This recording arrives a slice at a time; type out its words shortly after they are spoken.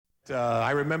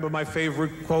I remember my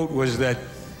favorite quote was that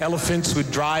elephants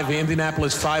would drive the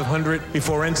Indianapolis 500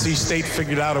 before NC State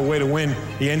figured out a way to win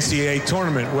the NCAA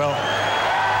tournament. Well,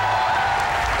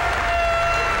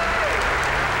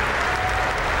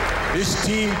 this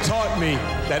team taught me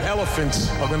that elephants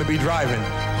are going to be driving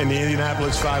in the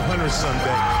Indianapolis 500 someday.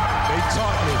 They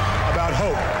taught me about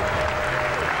hope.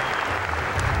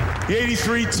 The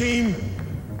 83 team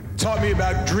taught me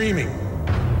about dreaming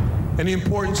and the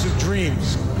importance of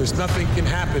dreams, because nothing can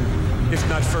happen if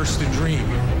not first a dream.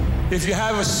 If you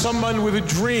have someone with a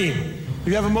dream, if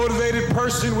you have a motivated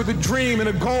person with a dream and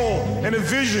a goal and a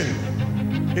vision,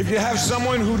 if you have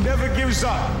someone who never gives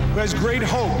up, who has great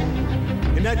hope,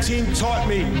 and that team taught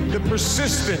me the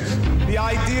persistence, the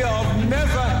idea of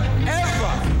never,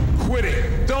 ever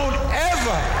quitting. Don't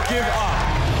ever give up.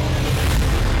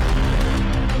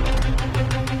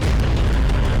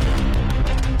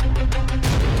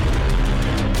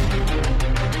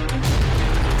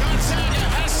 Gonzaga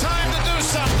has time to do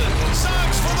something.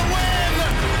 Suggs for the win.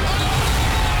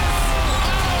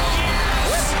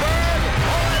 Westberg,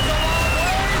 that's a long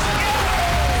ways.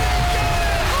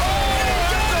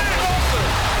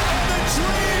 The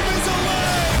dream is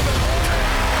alive.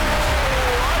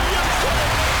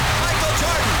 Michael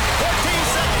Jordan, 14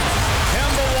 seconds.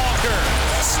 Kemba Walker,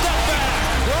 step back.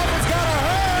 Robert's got to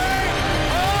hurry.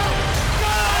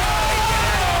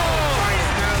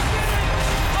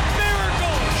 A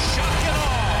miracle. Shock and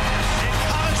awe in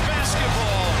college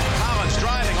basketball. Collins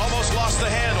driving, almost lost the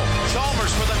handle.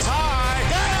 Chalmers for the tie.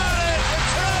 Got it.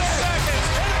 10 seconds.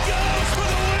 And goes for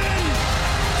the win.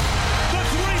 The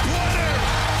three-pointer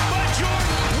by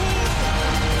Jordan Poole.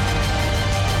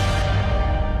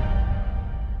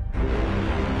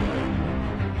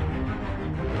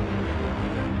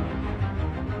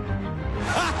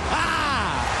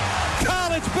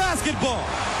 College basketball.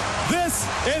 This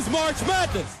is March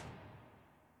Madness.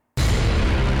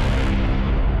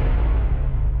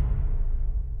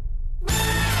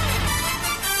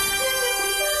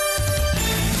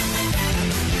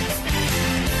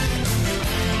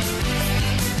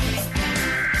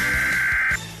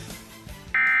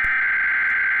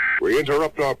 We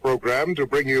interrupt our program to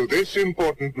bring you this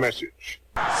important message.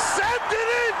 Send it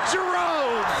in,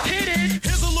 Jerome. Hit it.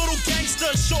 Here's a little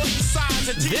gangster, short in size.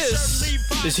 A t-shirt, This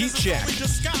Levi's, is Heat Check.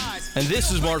 disguise. And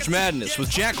this is March Madness with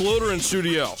Jack Loader in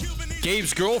studio.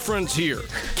 Gabe's girlfriend's here.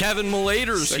 Kevin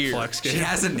Malater's here. She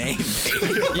has a name.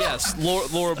 Yes,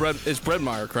 Laura is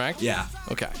Bredmeyer, correct? Yeah.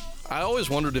 Okay. I always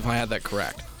wondered if I had that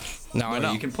correct. Now I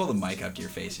know. You can pull the mic up to your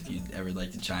face if you'd ever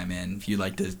like to chime in. If you'd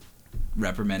like to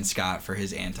reprimand Scott for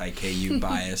his anti-KU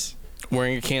bias.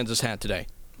 Wearing a Kansas hat today.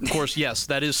 Of course, yes,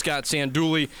 that is Scott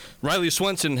Sanduli. Riley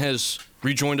Swenson has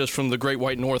rejoined us from the Great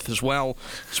White North as well,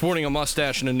 sporting a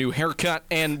mustache and a new haircut.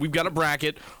 And we've got a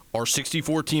bracket. Our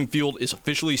 64-team field is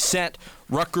officially set.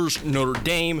 Rutgers, Notre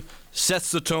Dame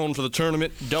sets the tone for the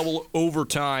tournament. Double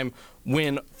overtime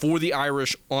win for the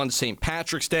Irish on St.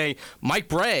 Patrick's Day. Mike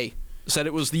Bray said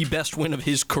it was the best win of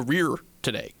his career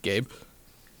today, Gabe.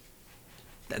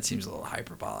 That seems a little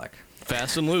hyperbolic.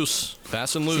 Fast and loose.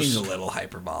 Fast and loose. Seems a little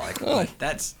hyperbolic. Oh. But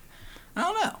that's, I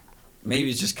don't know. Maybe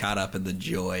he's just caught up in the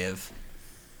joy of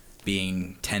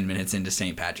being 10 minutes into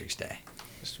St. Patrick's Day.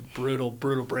 Just a brutal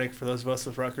break for those of us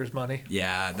with Rutgers money.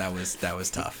 Yeah, that was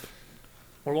tough.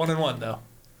 We're 1-1 though.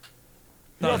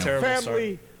 Not Your a terrible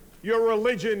family, start. your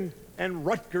religion, and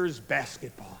Rutgers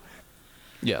basketball.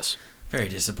 Yes. Very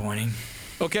disappointing.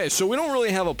 Okay, so we don't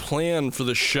really have a plan for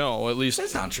the show. At least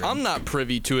That's not true. I'm not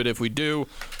privy to it if we do.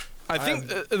 I think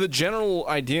the general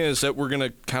idea is that we're going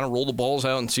to kind of roll the balls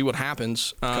out and see what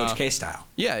happens. Coach K style.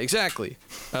 Yeah, exactly.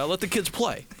 Let the kids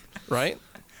play, right?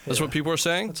 That's what people are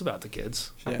saying? It's about the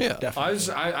kids. Yeah. I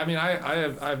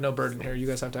have no burden here. You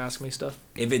guys have to ask me stuff.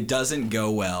 If it doesn't go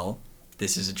well,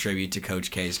 this is a tribute to Coach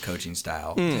K's coaching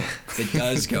style. If it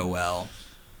does go well,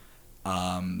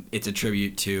 it's a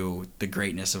tribute to the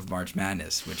greatness of March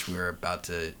Madness, which we're about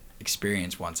to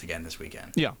experience once again this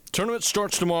weekend. Yeah. Tournament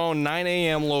starts tomorrow, 9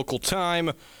 a.m. local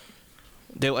time.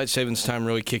 Daylight savings time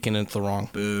really kicking in at the wrong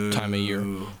time of year.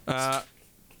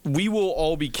 We will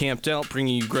all be camped out,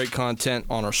 bringing you great content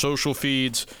on our social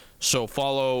feeds. So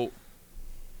follow.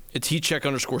 It's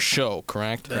HeatCheck_show,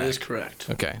 correct? That is correct.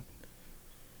 Okay.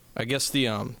 I guess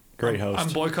the Great host. I'm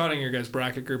boycotting your guys'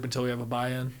 bracket group until we have a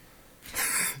buy-in.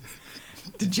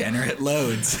 Degenerate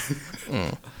loads.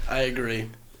 I agree.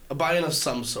 A buy-in of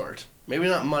some sort. Maybe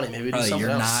not money. Maybe do something you're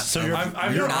else. not. So you're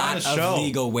you're on not the of show.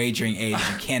 legal wagering age.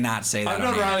 You cannot say that. I've on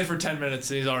known air. Riley for 10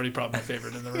 minutes, and he's already probably my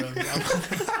favorite in the room.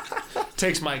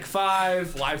 Takes Mike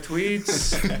 5, live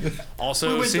tweets. Also,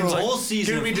 We went through seems a like whole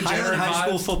season giving me of Highland degenerate high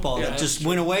school vibes. football that that's just true.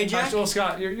 went away, Jack. Well,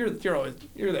 Scott, you're always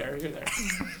there.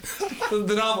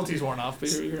 The novelty's worn off,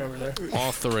 but you're over there.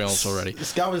 Off the rails already.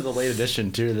 Scott was the late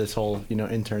addition to this whole,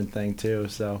 intern thing too.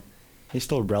 So he's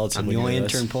still I'm relatively the only new to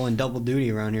this. intern pulling double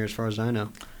duty around here, as far as I know.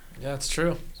 Yeah, it's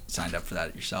true. Signed up for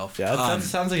that yourself. Yeah, that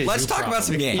sounds like a Let's you talk about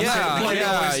some problem.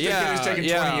 games. He's taking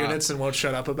 20 units and won't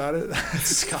shut up about it.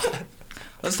 Scott.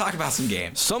 Let's talk about some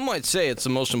games. Some might say it's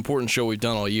the most important show we've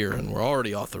done all year, and we're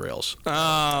already off the rails.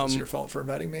 It's your fault for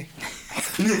inviting me.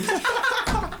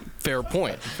 Fair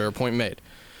point. Fair point made.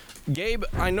 Gabe,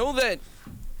 I know that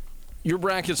your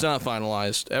bracket's not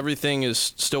finalized. Everything is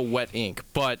still wet ink,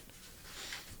 but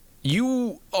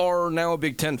you are now a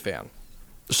Big Ten fan.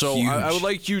 So I would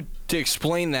like you to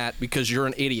explain that because you're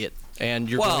an idiot. And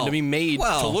you're going to be made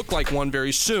to look like one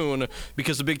very soon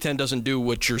because the Big Ten doesn't do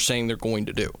what you're saying they're going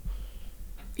to do.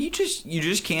 You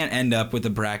just can't end up with a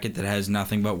bracket that has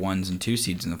nothing but 1s and 2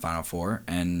 seeds in the Final Four,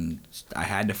 and I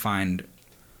had to find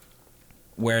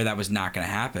where that was not going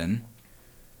to happen,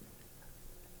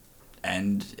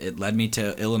 and it led me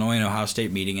to Illinois and Ohio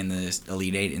State meeting in the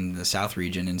Elite Eight in the South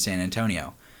region in San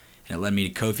Antonio, and it led me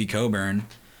to Kofi Cockburn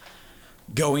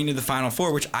going to the Final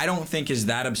Four, which I don't think is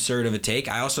that absurd of a take.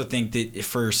 I also think that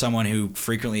for someone who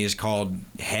frequently is called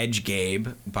Hedge Gabe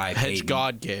by Hedge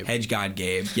God Gabe. Hedge God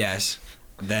Gabe, yes.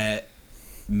 That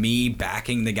me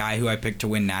backing the guy who I picked to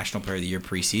win National Player of the Year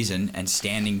preseason and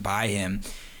standing by him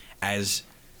as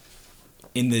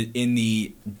in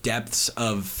the depths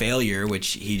of failure,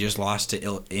 which he just lost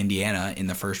to Indiana in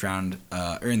the first round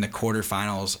or in the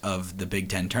quarterfinals of the Big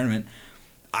Ten tournament.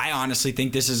 I honestly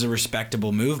think this is a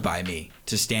respectable move by me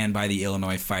to stand by the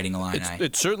Illinois Fighting Illini.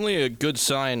 It's certainly a good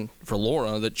sign for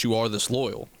Laura that you are this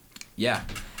loyal. Yeah.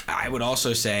 I would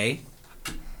also say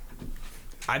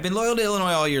I've been loyal to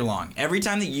Illinois all year long. Every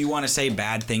time that you want to say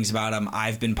bad things about them,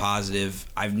 I've been positive.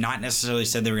 I've not necessarily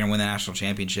said they were going to win the national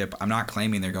championship. I'm not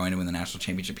claiming they're going to win the national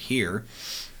championship here.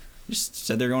 Just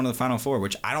said they're going to the Final Four,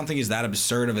 which I don't think is that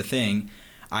absurd of a thing.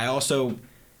 I also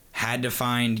had to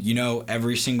find,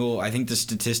 every single, I think the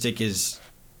statistic is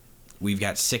we've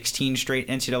got 16 straight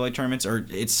NCAA tournaments, or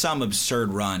it's some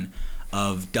absurd run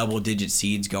of double-digit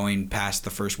seeds going past the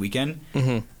first weekend.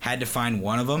 Mm-hmm. Had to find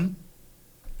one of them.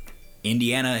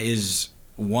 Indiana is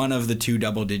one of the 2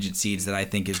 double-digit seeds that I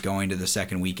think is going to the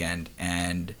second weekend.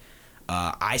 And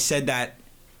I said that,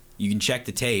 you can check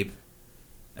the tape,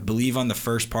 I believe on the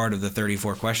first part of the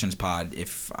 34 Questions pod,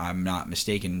 if I'm not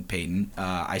mistaken, Peyton.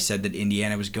 I said that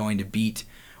Indiana was going to beat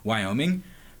Wyoming.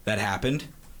 That happened.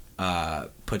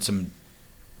 Put some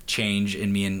change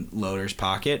in me and Loader's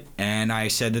pocket. And I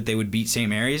said that they would beat St.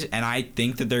 Mary's. And I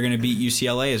think that they're going to beat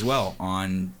UCLA as well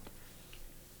on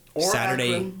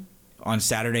Saturday. Akron. On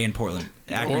Saturday in Portland.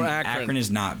 Akron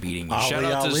is not beating you. Shout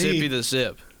out to Zippy the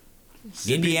Zip.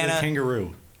 Indiana. The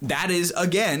kangaroo. That is,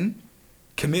 again,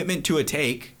 commitment to a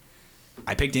take.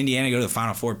 I picked Indiana to go to the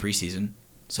Final Four preseason.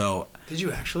 So, Did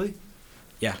you actually?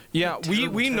 yeah. Yeah,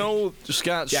 we know,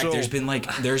 Scott, Jack, so... there's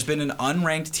been an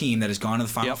unranked team that has gone to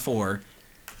the Final Four.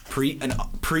 An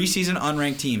preseason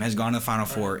unranked team has gone to the Final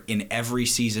Four in every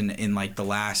season in the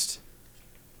last,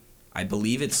 I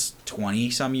believe it's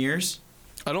 20-some years.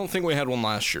 I don't think we had one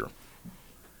last year.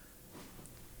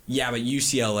 Yeah, but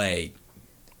UCLA...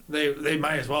 They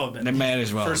might as well have been. They might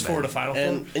as well First have been. 4 to Final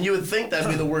Four. And you would think that'd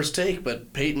be the worst take,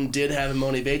 but Peyton did have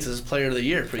Imoni Bates as Player of the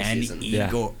Year preseason. And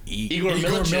Igor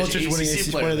Milicic, winning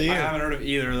ACC Player of the I Year. haven't heard of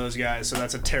either of those guys, so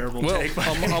that's a terrible Well, take.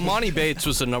 Amani Bates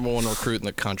was the number 1 recruit in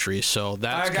the country, so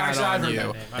that's kind of on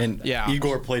you. And Yeah.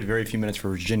 Igor played very few minutes for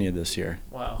Virginia this year.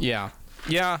 Wow.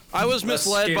 Yeah, I was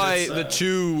misled skin by is, the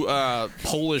 2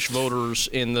 Polish voters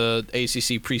in the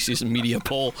ACC preseason media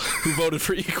poll who voted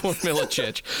for Igor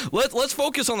Milicic. Let's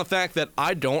focus on the fact that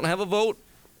I don't have a vote,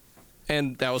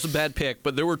 and that was a bad pick,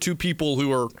 but there were 2 people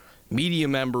who are media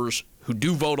members who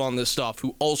do vote on this stuff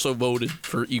who also voted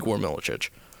for Igor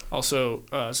Milicic. Also,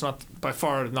 it's not by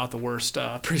far not the worst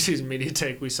preseason media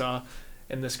take we saw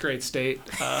in this great state.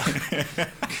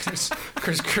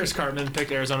 Chris Cartman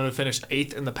picked Arizona to finish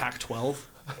 8th in the Pac-12.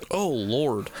 Oh,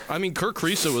 Lord. I mean, Kirk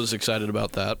Risa was excited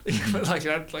about that. But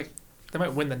they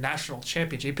might win the national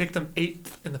championship. He picked them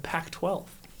 8th in the Pac-12.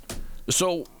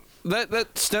 So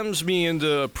that stems me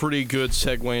into a pretty good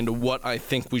segue into what I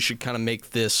think we should kind of make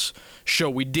this show.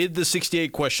 We did the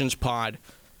 68 Questions pod.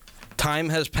 Time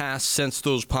has passed since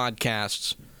those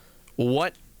podcasts.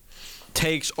 What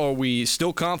takes are we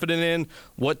still confident in?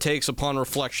 What takes upon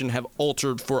reflection have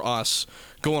altered for us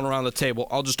going around the table?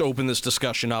 I'll just open this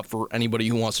discussion up for anybody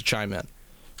who wants to chime in.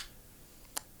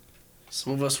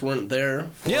 Some of us weren't there.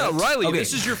 Yeah, Riley, Okay.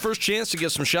 This is your first chance to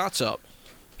get some shots up.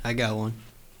 I got one.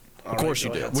 Of course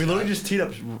you did. We literally just teed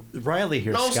up Riley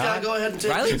here, No, Scott. Scott, go ahead and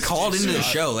take Riley this. called into the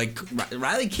show. Like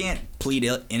Riley can't plead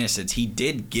innocence. He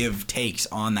did give takes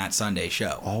on that Sunday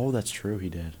show. Oh, that's true. He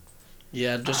did.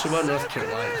 Yeah, just about North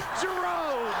Carolina.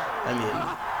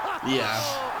 I mean,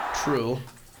 yeah, true.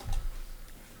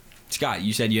 Scott,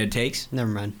 you said you had takes?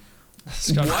 Never mind.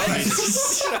 All right,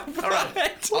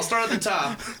 I'll start at the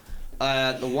top.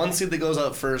 The one seed that goes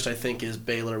out first, I think, is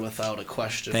Baylor without a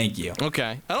question. Thank you.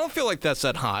 Okay. I don't feel like that's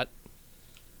that hot.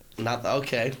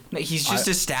 Okay. No, he's just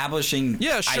establishing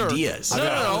ideas.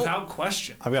 No. Without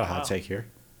question. I've got a hot take here.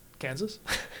 Kansas?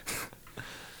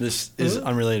 This is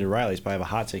unrelated to Riley's, but I have a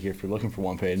hot take here if you're looking for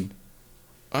one, Peyton.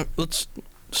 Let's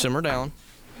simmer down.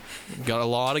 Got a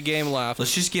lot of game left.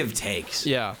 Let's just give takes.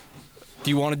 Yeah. Do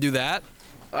you want to do that?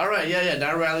 All right, yeah.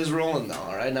 Now Riley's rolling now.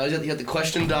 All right, now you got the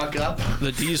question doc up.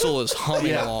 The diesel is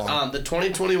humming along. The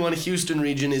 2021 Houston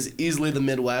region is easily the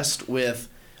Midwest. With,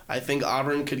 I think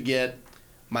Auburn could get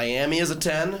Miami as a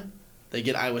 10. They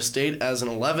get Iowa State as an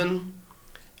 11.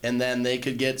 And then they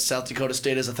could get South Dakota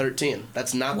State as a 13.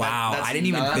 That's not Wow, that's I didn't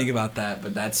even not- think about that,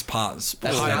 but that's That's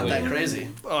not that crazy.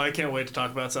 Oh, I can't wait to talk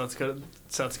about South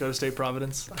Dakota State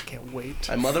Providence. I can't wait.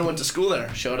 My mother went to school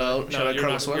there. Shout out You're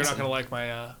Colonel not Swenson. going to like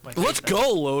my Let's take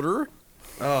go, Loader.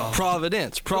 Oh.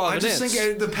 Providence. I just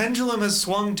think the pendulum has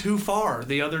swung too far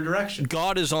the other direction.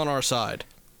 God is on our side.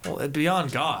 Well,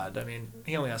 beyond God, I mean,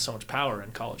 he only has so much power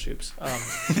in college hoops.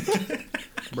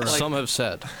 Some have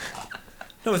said.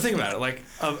 No, but think about it. Like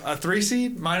a 3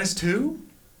 seed minus 2.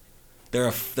 They're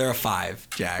a 5,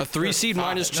 Jack. A 3 seed five.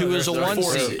 minus No, 2 is a they're 1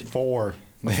 4 seed. Four.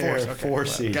 Okay, 4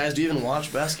 seed. Guys, do you even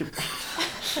watch basketball?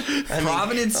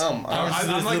 Providence.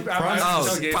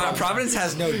 Providence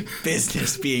has no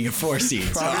business being a 4 seed.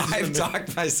 So I've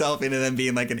talked myself into them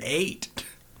being like an 8.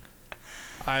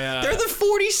 They're the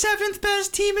 47th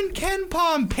best team in Ken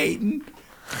Palm, Peyton.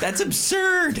 That's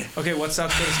absurd. Okay, what's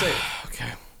South Dakota State?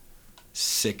 Okay.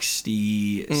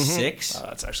 66. Oh,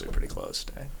 that's actually pretty close.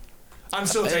 Dang. I'm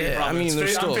still taking Providence.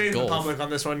 there's still I'm a fading goal. the public on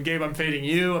this one. Gabe, I'm fading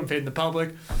you. I'm fading the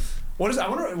public. What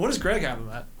does Greg have him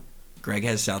at? Greg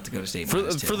has South Dakota State For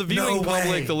minus 2. the viewing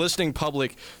public, the listening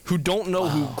public who don't know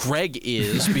who Greg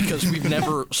is because we've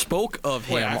never spoke of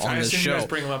him I on this assume you show. guys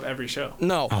bring him up every show.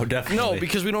 No. Oh, definitely. No,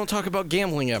 because we don't talk about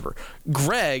gambling ever.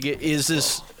 Greg is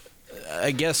this,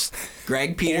 I guess,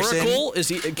 Greg Peterson. oracle? Is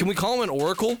he? Can we call him an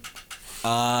oracle?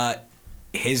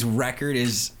 His record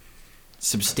is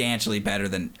substantially better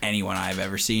than anyone I've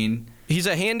ever seen. He's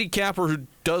a handicapper who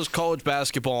does college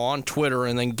basketball on Twitter,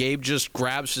 and then Gabe just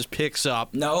grabs his picks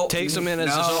up, takes them in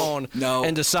as his own,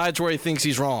 and decides where he thinks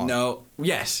he's wrong. No.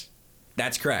 Yes,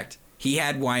 that's correct. He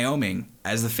had Wyoming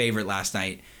as the favorite last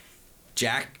night.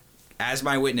 Jack, as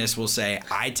my witness, will say,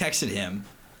 I texted him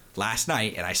last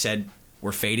night, and I said,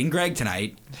 we're fading Greg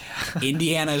tonight.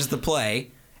 Indiana's the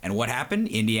play. And what happened?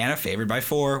 Indiana favored by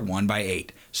 4, won by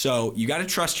 8. So you got to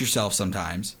trust yourself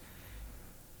sometimes.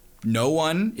 No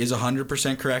one is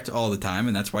 100% correct all the time,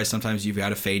 and that's why sometimes you've got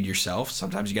to fade yourself.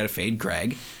 Sometimes you got to fade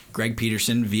Greg. Greg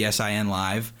Peterson, VSIN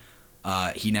Live.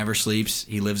 He never sleeps.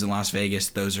 He lives in Las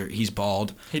Vegas. He's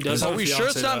bald. He does. Are we sure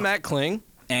it's not Matt Kling?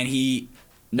 And it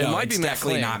might be it's Matt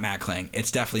definitely Kling. not Matt Kling.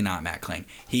 It's definitely not Matt Kling.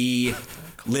 He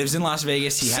lives in Las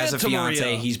Vegas. He has a Santa fiance.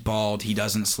 Maria. He's bald. He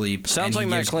doesn't sleep. Sounds and like he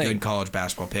Matt gives Kling. good college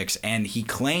basketball picks. And he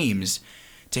claims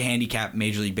to handicap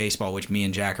Major League Baseball, which me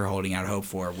and Jack are holding out hope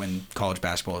for when college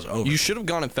basketball is over. You should have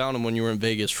gone and found him when you were in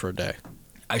Vegas for a day.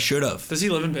 I should have. Does he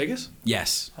live in Vegas?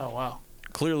 Yes. Oh, wow.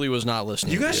 Clearly was not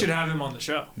listening. You guys to should have him on the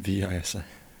show. VISA.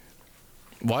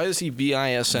 Why is he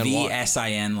VISN?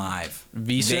 VSIN Live.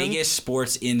 VSIN? Vegas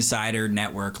Sports Insider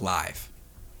Network Live.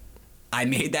 I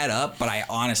made that up, but I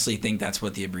honestly think that's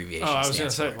what the abbreviation Oh, I was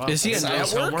stands going to say, for. wow. Is he a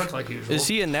Sounds network? homework like usual. Is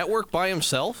he a network by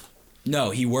himself?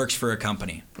 No, he works for a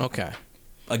company. Okay.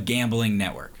 A gambling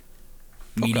network.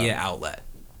 Media outlet.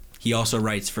 He also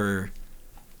writes for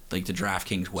like the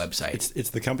DraftKings website. It's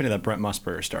the company that Brent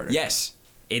Musburger started. Yes.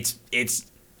 It's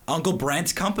Uncle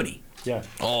Brent's company. Yeah.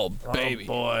 Oh, baby. Oh,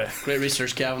 boy. Great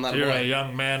research, Calvin. That You're boy. a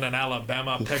young man in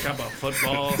Alabama. Pick up a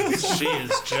football. She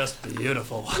is just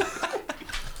beautiful.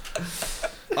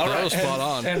 All right. That was spot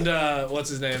on. And what's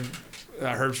his name?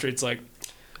 Herb Street's like,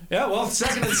 yeah, well,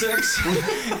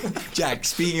 2nd and 6. Jack,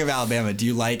 speaking of Alabama, do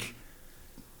you like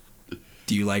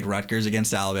Rutgers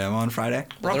against Alabama on Friday?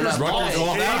 Rutgers balls.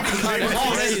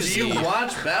 Crazy. Do you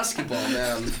watch basketball,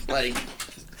 man? Like,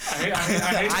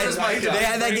 I hate They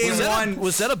had that game won.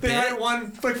 Was that a They had bit?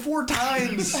 won like 4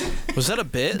 times. Was that a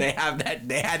bit? They had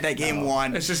that game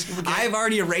won. It's just I've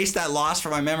already erased that loss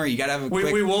from my memory. You gotta have a quick.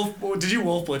 Did you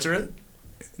Wolf Blitzer it?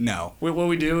 No. What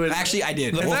we do is Actually, I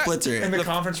did. in Wolf that- Blitzer. in the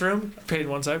conference room. Paid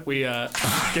one sec. We Gabe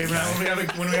and I,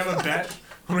 when we have a bet.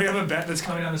 When we have a bet that's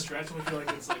coming down the stretch and we feel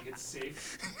like it's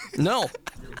safe.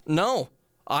 No.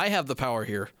 I have the power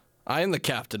here. I am the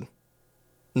captain.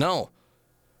 No.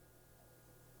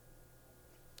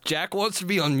 Jack wants to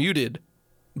be unmuted,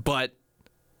 but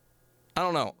I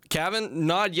don't know. Kevin,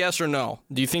 nod yes or no.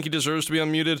 Do you think he deserves to be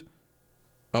unmuted?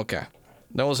 Okay.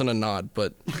 That wasn't a nod,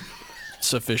 but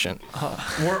sufficient.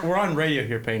 We're on radio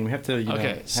here, Payne. We have to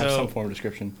Okay, have so- some form of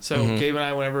description. So Gabe and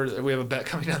I, whenever we have a bet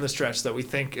coming down the stretch that we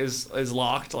think is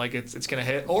locked, like it's gonna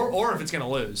hit, or if it's gonna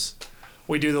lose,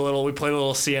 we play the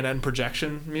little CNN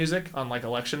projection music on like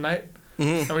election night,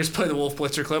 and we just play the Wolf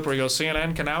Blitzer clip where he goes,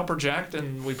 CNN can now project,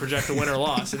 and we project the win or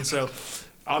loss, and so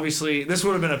obviously this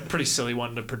would have been a pretty silly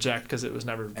one to project because it was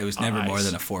never. It was on never more ice.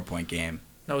 than a 4-point game.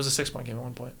 No, it was a 6-point game at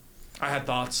one point. I had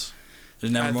thoughts.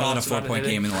 There's never I more than a thoughts about 4-point it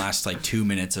game in the last like 2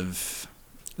 minutes of.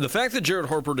 The fact that Jared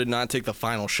Harper did not take the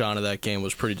final shot of that game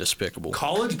was pretty despicable.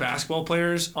 College basketball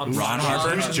players on Ron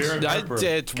Harper? Jared Harper.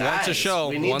 It's once a show.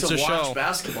 We need Once to a watch show.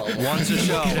 basketball. Once a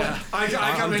show.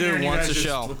 I come in here and you once guys a just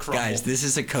show. crumble. Guys, this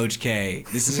is a Coach K.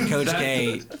 This is a Coach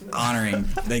K honoring.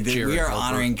 Like we Jared are Harper.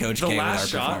 honoring Coach The K with our last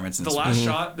shot. performance. in The this last one.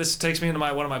 shot. This takes me into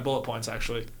one of my bullet points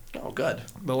actually. Oh, good.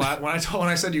 When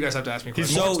I said you guys have to ask me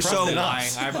questions. So- I'm so-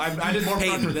 lying. I did more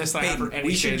prep for this than I have for Peyton, any.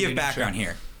 we should State give League background show.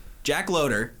 here. Jack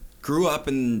Loader grew up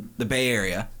in the Bay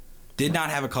Area, did not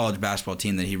have a college basketball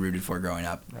team that he rooted for growing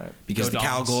up, Right. because Go the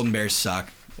Cal Dons. Golden Bears suck.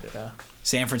 Yeah,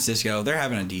 San Francisco, they're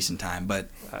having a decent time, but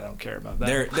I don't care about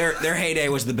that. their heyday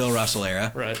was the Bill Russell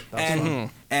era. Right. That's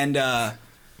fine. And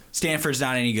Stanford's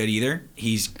not any good either.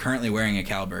 He's currently wearing a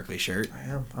Cal Berkeley shirt.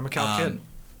 I'm a Cal kid.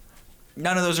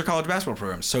 None of those are college basketball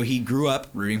programs. So he grew up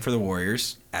rooting for the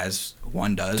Warriors, as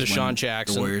one does. Deshaun when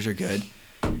Jackson. The Warriors are good.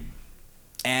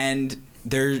 And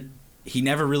he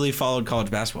never really followed college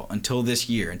basketball until this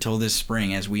year, until this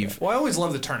spring, as we've. Well, I always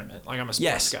love the tournament. Like I'm a sports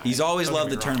Yes, guy. he's always Don't get loved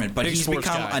me the wrong. tournament, but Big he's sports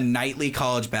become guy. a nightly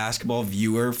college basketball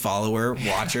viewer, follower,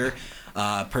 watcher,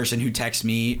 person who texts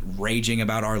me raging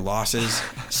about our losses,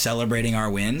 celebrating our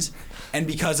wins. And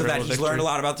because of that, Thrill of he's victory. learned a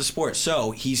lot about the sport.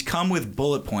 So he's come with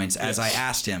bullet points, as I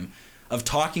asked him, of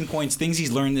talking points, things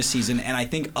he's learned this season. And I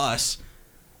think us,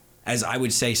 as I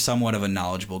would say, somewhat of a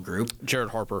knowledgeable group, Jared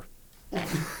Harper.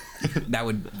 that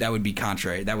would be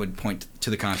contrary. That would point to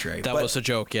the contrary. That But was a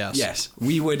joke, yes. yes,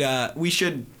 we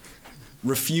should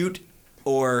refute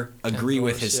or agree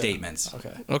with his Yeah. statements.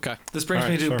 Okay. Okay. This brings All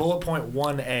me right, to sure. bullet point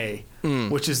 1A,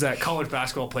 which is that college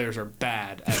basketball players are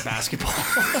bad at basketball.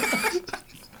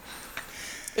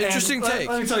 Interesting And take.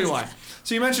 Let me tell you why.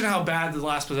 So you mentioned how bad the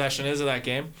last possession is of that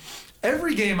game.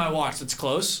 Every game I watch that's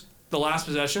close, the last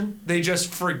possession, they just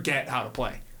forget how to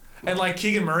play. And like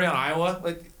Keegan Murray on Iowa,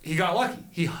 like he got lucky.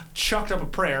 He chucked up a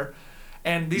prayer,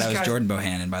 and these That was guys. Jordan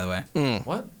Bohannon, by the way.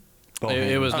 What?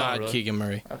 It was Oh, not really? Keegan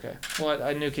Murray. Okay. Well,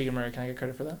 I knew Keegan Murray. Can I get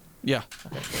credit for that? Yeah.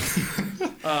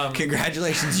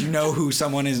 Congratulations, you know who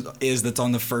someone is that's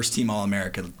on the first team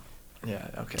All-America. Yeah.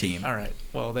 Okay. Team. All right.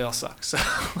 Well, they all suck. So.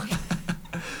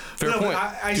 Fair No, but point.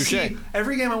 I Touche. see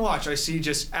every game I watch. I see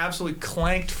just absolutely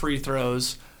clanked free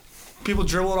throws. People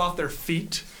dribble it off their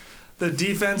feet. The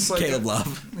defense, like Caleb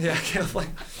Love. Yeah, Caleb. Like,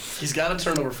 He's got to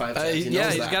turn over 5 times. He yeah,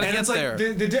 knows he's that. got to and get it's like,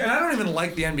 there. and I don't even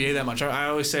like the NBA that much. I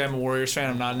always say I'm a Warriors fan.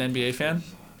 I'm not an NBA fan.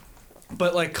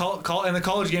 But like, and the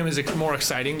college game is more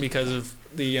exciting because of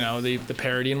the the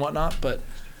parity and whatnot. But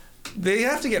they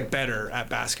have to get better at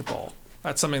basketball.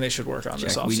 That's something they should work on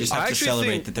this Jack, we just offseason. have I to actually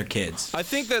celebrate think- that they're kids. I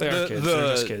think that They are kids. They're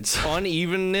just the kids.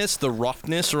 unevenness, the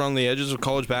roughness around the edges of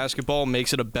college basketball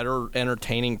makes it a better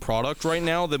entertaining product right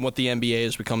now than what the NBA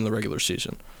has become in the regular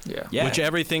season. Yeah. Yeah. Which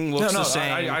everything looks the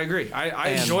same. I agree. I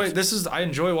And- enjoy I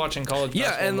enjoy watching college yeah,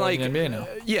 basketball and more like than the NBA now.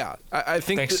 yeah, I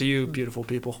think Thanks to you, beautiful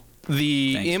people.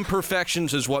 the Thanks.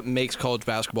 imperfections is what makes college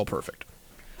basketball perfect.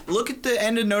 Look at the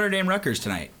end of Notre Dame Rutgers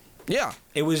tonight. Yeah.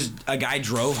 It was a guy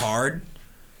drove hard,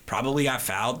 probably got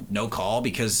fouled, no call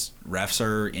because refs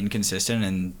are inconsistent,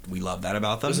 and we love that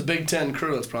about It them. was a Big Ten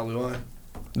crew. That's probably why.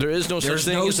 There is no There's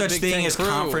such thing no as a such Big thing Ten as crew.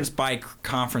 conference by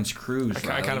conference crews.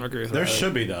 I kind of agree with There that.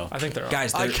 should be though. I think there are.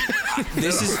 Guys,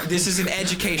 this is an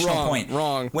educational Wrong, point.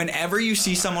 wrong. Whenever you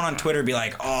see someone on Twitter be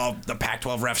like, "Oh, the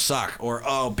Pac-12 refs suck," or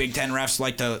 "Oh, Big Ten refs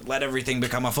like to let everything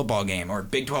become a football game," or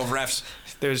 "Big 12 refs,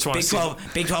 They just want to see.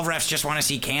 Big 12 refs just want to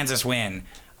see Kansas win."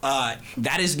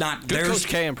 That is not. Good There's Coach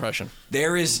K impression.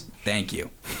 there is. Thank you.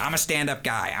 I'm a stand-up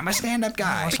guy. I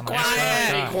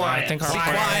think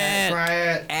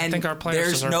our And think our players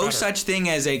there's deserve no better. such thing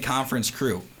as a conference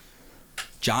crew.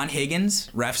 John Higgins,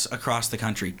 refs across the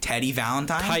country. Teddy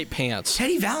Valentine. Tight pants.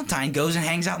 Teddy Valentine goes and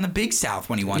hangs out in the Big South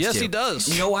when he wants to. Yes, he does.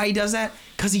 You know why he does that?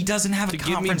 Because he doesn't have a give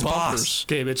me conference bumpers. boss.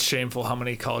 Gabe, it's shameful how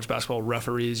many college basketball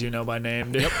referees you know by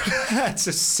name, dude. That's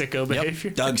just sicko behavior.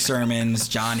 Doug Sermons,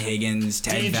 John Higgins,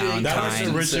 Ted DJ Valentine, That was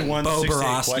the original one. Bo 68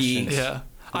 Borowski. questions. Yeah.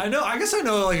 I know. I guess I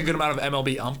know like a good amount of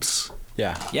MLB umps.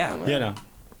 Yeah. Yeah. You know.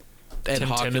 Ed Tim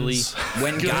Hockley. Timmons.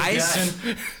 When guys,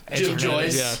 Jim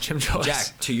Joyce. Yeah, Jim Joyce.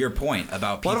 Jack, to your point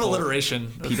about A lot people, of alliteration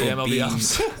with the people MLB being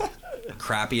umps.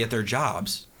 crappy at their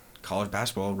jobs, college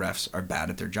basketball refs are bad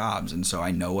at their jobs, and so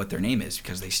I know what their name is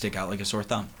because they stick out like a sore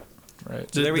thumb.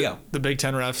 Right. So there we go. The Big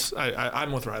Ten refs,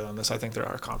 I'm with Riley on this. I think there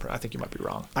are I think you might be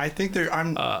wrong. I think there.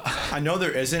 I know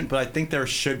there isn't, but I think there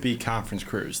should be conference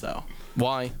crews though.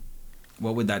 Why?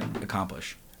 What would that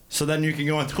accomplish? So then you can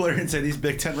go on Twitter and say these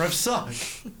Big Ten refs suck.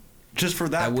 Just for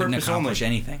that That wouldn't purpose accomplish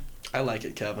only. anything. I like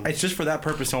it, Kevin. It's just for that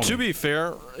purpose only. To be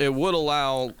fair, it would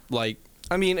allow,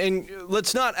 and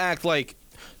let's not act like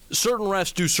certain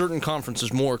refs do certain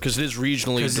conferences more because it is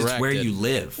regionally Because directed. it's where you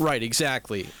live. Right,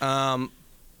 exactly.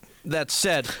 That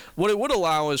said, what it would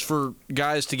allow is for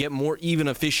guys to get more even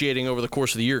officiating over the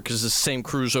course of the year because it's the same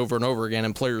crews over and over again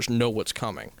and players know what's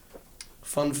coming.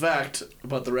 Fun fact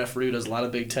about the referee who does a lot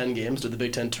of Big Ten games, did the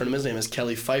Big Ten tournament. His name is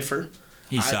Kelly Pfeiffer.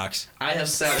 He sucks. I have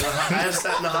sat in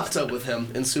a hot tub with him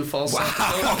in Sioux Falls. South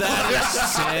Dakota.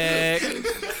 That is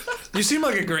sick. You seem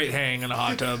like a great hang in a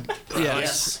hot tub.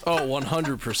 Yes. Oh,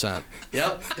 100%.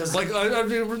 Yep. 'Cause Like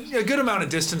a good amount of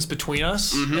distance between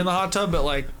us in the hot tub, but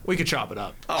like we could chop it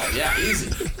up. Oh yeah, easy.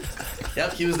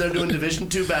 Yep, he was there doing Division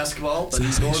II basketball, but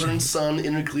Northern Sun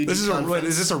Intercollegiate Is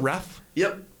Conference. this a ref?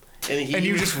 Yep. And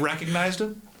You just recognized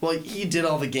him? Well, he did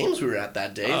all the games we were at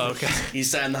that day. Oh, okay. He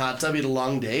sat in the hot tub. He had a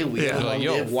long day. We had a Yeah. long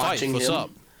Yo, day of watching what's him. up?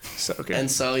 So, okay. And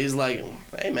so he's like,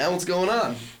 "Hey man, what's going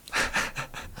on?"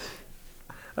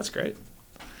 That's great.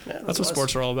 Yeah, That's what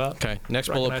sports are all about. Okay, next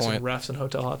bullet Recognizing point. refs and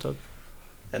hotel hot tub.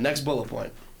 And next bullet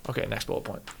point. Okay, next bullet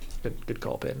point. Good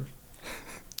call, Peyton.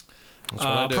 That's what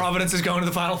I do. Providence is going to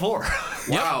the Final Four.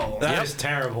 Wow. That is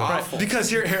terrible. Awful. Because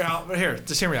here,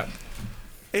 just hear me out.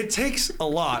 It takes a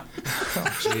lot.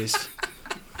 Oh, jeez.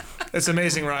 It's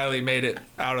amazing Riley made it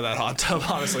out of that hot tub,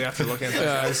 honestly, after looking at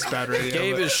that. This is bad radio.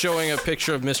 Gabe but- is showing a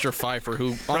picture of Mr. Pfeiffer, who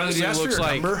Riley, do honestly you ask for looks your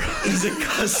like... number? He's a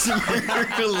customer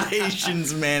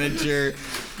relations manager.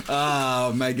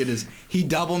 Oh, my goodness. He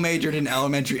double majored in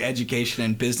elementary education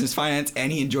and business finance,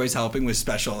 and he enjoys helping with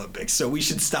Special Olympics. So we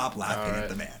should stop laughing at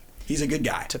the man. He's a good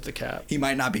guy. Tip the cap. He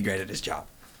might not be great at his job.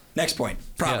 Next point.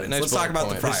 Providence. next Let's talk bullet about the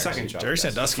point. Friars. His second job. Jerry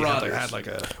Sandusky Frauders. had like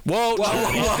a... Whoa,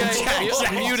 whoa, okay,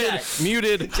 Jack.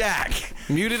 muted, Jack.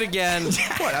 muted again.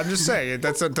 What? I'm just saying.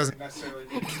 That doesn't necessarily...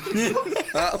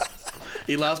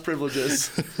 He lost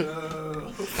privileges.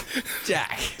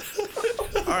 Jack.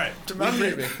 All right.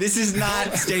 This is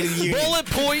not State of the Union. Bullet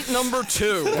point number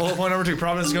 2. Bullet point number 2.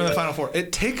 Providence is going to the Final Four.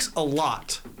 It takes a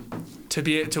lot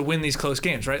to win these close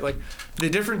games, right? Like the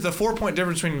 4-point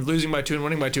difference between losing by 2 and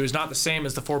winning by 2 is not the same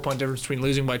as the 4-point difference between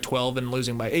losing by 12 and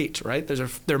losing by 8, right?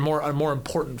 They're more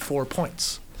important 4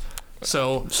 points.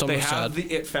 So they have the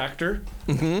it factor.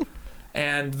 Mm-hmm.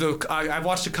 And I've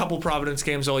watched a couple Providence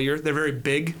games all year. They're very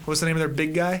big. What's the name of their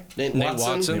big guy? Nate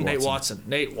Watson. Nate Watson.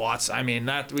 Nate Watson. I mean,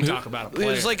 that we talk about a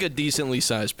player. He's like a decently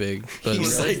sized big. But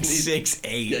He's like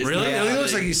 6'8". Really? Yeah, He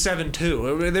looks like he's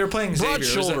 7'2". They were playing Broad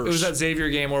Xavier. It was that Xavier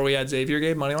game where we had Xavier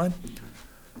Gabe moneyline.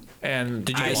 And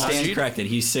Did you I get stand Nunji? corrected.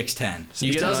 He's 6'10". He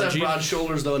does have Nunji? broad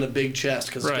shoulders, though, and a big chest,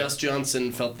 because Right. Gus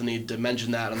Johnson felt the need to mention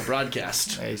that on the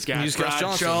broadcast. he's got He's Gus broad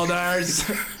Johnson. shoulders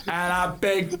and a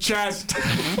big chest.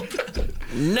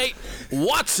 Nate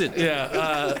Watson.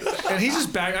 Yeah, and he's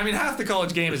just back. I mean, half the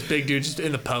college game is big dude just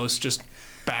in the post, just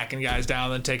backing guys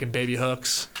down and taking baby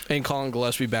hooks. And Colin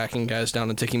Gillespie backing guys down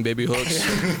and taking baby hooks.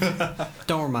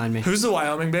 Don't remind me. Who's the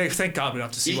Wyoming big? Thank God we don't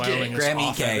have to see Ike. Wyoming. Graham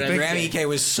offense. Ike. Graham Ike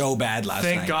was so bad last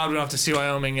Thank night. God we don't have to see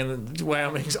Wyoming and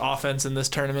Wyoming's offense in this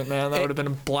tournament, man. That would have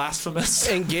been blasphemous.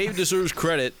 And Gabe deserves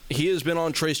credit. He has been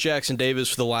on Trace Jackson Davis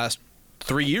for the last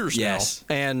 3 years Yes.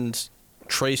 now. And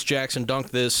Trace Jackson Dunk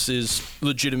this is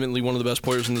legitimately one of the best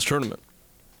players in this tournament.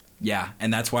 Yeah,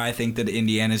 and that's why I think that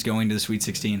Indiana's going to the Sweet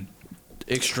 16.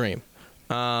 Extreme.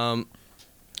 But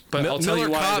I'll tell Miller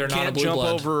you why Kopp they're not a can't blue jump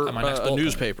blood over on my next a bullet point.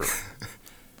 newspaper.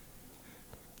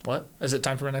 What? Is it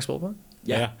time for my next bullet point?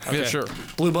 Yeah. Yeah, sure.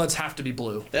 Blue bloods have to be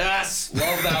blue. Yes,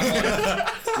 love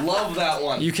that one. Love that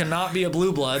one. You cannot be a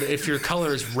blue blood if your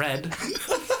color is red.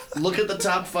 Look at the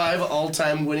top 5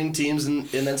 all-time winning teams in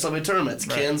NCAA tournaments.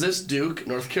 Kansas, Duke,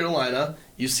 North Carolina,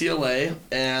 UCLA,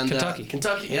 and Kentucky.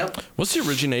 Kentucky, yep. What's the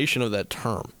origination of that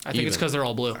term? I think it's because they're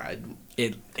all blue.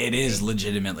 It is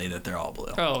legitimately that they're all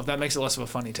blue. Oh, that makes it less of a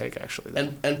funny take, actually.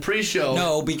 then. And pre-show.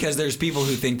 No, because there's people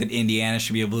who think that Indiana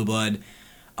should be a blue blood.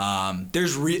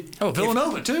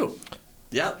 Villanova, too.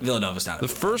 Yeah. Villanova's not a The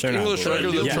blue first They're not English blue. record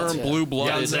of the Yeah. term Yeah.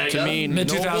 blue-blooded to Gonzaga. mean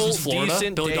Mid-2000s noble, Florida.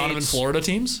 decent Billy Donovan dates. Florida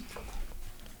teams.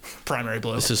 Primary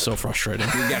blue. This is so frustrating.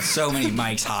 We've got so many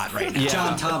mics hot right now.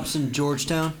 John Thompson,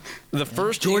 Georgetown. The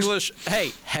first English...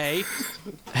 Hey.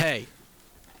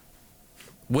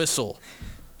 Whistle.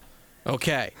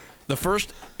 Okay. The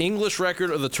first English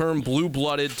record of the term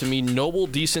blue-blooded to mean noble,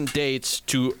 decent dates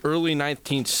to early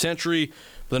 19th century.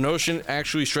 The notion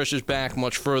actually stretches back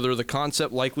much further. The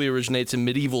concept likely originates in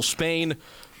medieval Spain,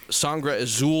 Sangre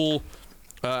Azul,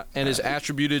 and is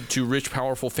attributed to rich,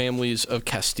 powerful families of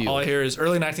Castile. All I hear is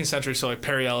early 19th century, so like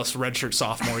Perry Ellis, redshirt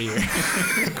sophomore year.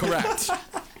 Correct.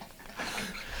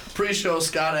 Pre-show,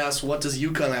 Scott asked, what does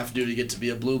UConn have to do to get to be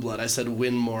a blue blood? I said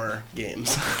win more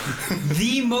games.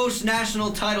 The most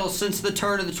national titles since the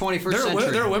turn of the 21st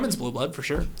century. They're a women's blue blood for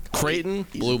sure. Creighton,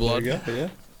 blue blood. There you go. Yeah.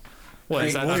 What,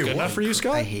 is that not good enough for you,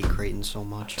 Scott? I hate Creighton so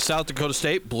much. South Dakota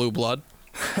State, blue blood.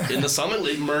 In the Summit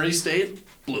League, Murray State,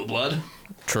 blue blood.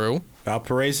 True.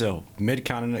 Valparaiso,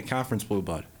 Mid-Continent Conference blue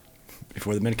blood.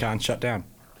 Before the Mid-Con shut down.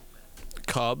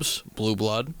 Cubs, blue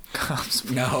blood.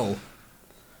 No.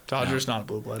 Dodgers, not a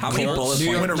blue blood. How many bullet New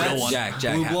points? York Mets, one. Jack,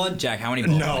 Blue blood? Jack, how many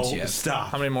bullet points do you have? stop.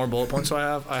 How many more bullet points do I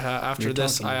have? After You're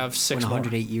this, talking I have 6 went more.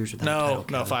 108 years without a title, No,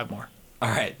 Kevin. 5 more. All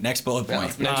right, next bullet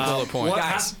point. Next bullet point.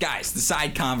 what- Guys, the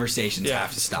side conversations Yeah.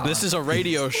 have to stop. This is a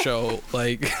radio show.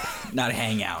 Like, not a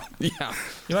hangout. yeah.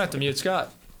 You might have to mute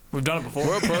Scott. We've done it before.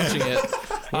 We're approaching it.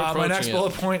 My next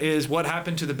bullet point is what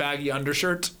happened to the baggy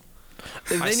undershirt.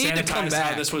 They I need to come sanitized how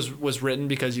back. this was written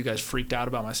because you guys freaked out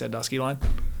about my Sandusky line.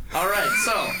 All right,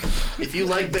 so if you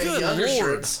like baggy Good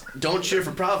undershirts, don't cheer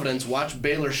for Providence. Watch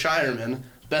Baylor Shireman,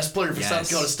 best player for South Yes.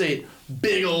 Dakota State.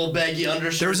 Big old baggy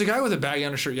undershirt. There was a guy with a baggy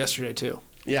undershirt yesterday too.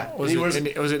 yeah, Was and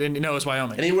it? Was it? No, it was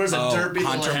Wyoming. he wears a derpy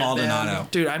Hunter little Maldonado.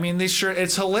 headband. Dude, I mean, these shirt,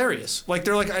 it's hilarious. Like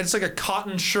it's like a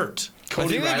cotton shirt. Cody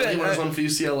I think Riley they've been- wears one for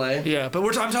UCLA. Yeah, but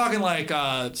I'm talking like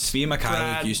Svi Mikhailuk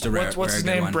Brad. used to wear What's wear his a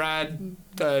good name? one. Brad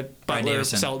Butler,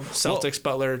 Davison. Celtics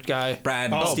Butler guy.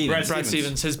 Brad Oh, Stevens. Brad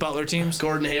Stevens, his Butler teams.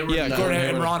 Gordon Hayward. Yeah, no. Gordon and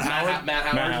Hayward. Ron Howard. Matt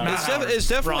Howard. Matt Howard. It's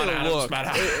definitely Ron a Adams, look. Matt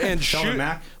Howard. And Sheldon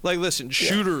Mack? like, listen,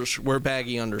 shooters wear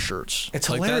baggy undershirts. It's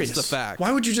like, hilarious. That's the fact.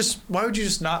 Why would you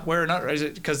just not wear an under? Is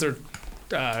it because they're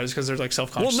like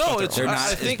self-conscious? Well, no, about their it's- They're clothes? not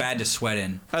I as think- bad to sweat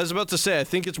in. I was about to say, I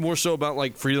think it's more so about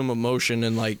like freedom of motion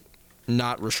and like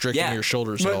not restricting Yeah. your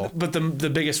shoulders at all. But the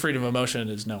biggest freedom of motion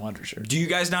is no undershirt. Do you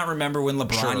guys not remember when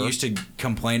LeBron Sure. used to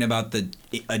complain about the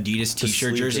Adidas T-shirt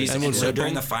sleeve jerseys, jerseys. and would so rip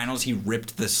during them? the finals he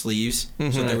ripped the sleeves so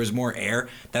there was more air?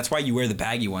 That's why you wear the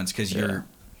baggy ones because you're,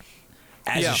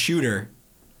 as Yeah. a shooter,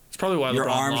 It's probably why your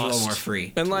LeBron arms are a lost. little more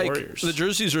free. And like Warriors the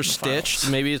jerseys are stitched.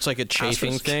 Maybe it's like a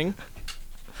chafing Asterisk. thing.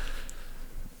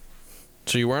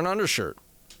 So you wear an undershirt.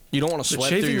 You don't want to The sweat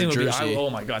through chafing your thing would be. jersey. Oh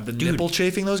my god, the nipple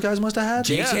chafing those guys must have had.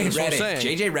 Yeah, JJ that's what I'm Redick.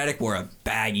 saying. JJ Redick wore a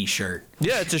baggy shirt.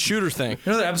 Yeah, it's a shooter thing.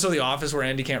 You know that episode of The Office where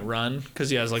Andy can't run because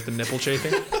he has like the nipple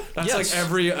chafing? That's Yes. like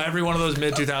every one of those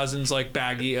mid 2000s like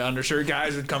baggy undershirt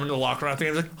guys would come into the locker room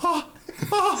thinking like,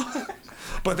 oh.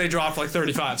 But they dropped like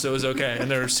 35, so it was okay,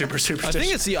 and they're super I superstitious.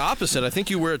 think it's the opposite. I think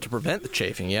you wear it to prevent the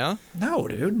chafing. Yeah. No,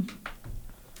 dude.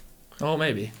 Oh,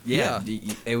 maybe. Yeah,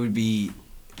 it would be.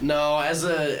 No, as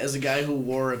a guy who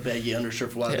wore a baggy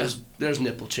undershirt for a while, Yeah. there's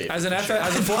nipple chafing. As an for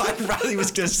as a former, Riley was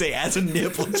gonna say as a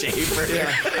nipple chafer.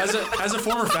 yeah, as a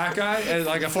former fat guy, and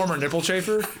like a former nipple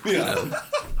chafer,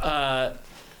 a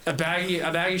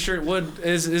baggy shirt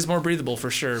is more breathable for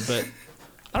sure. But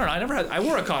I don't know. I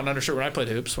wore a cotton undershirt when I played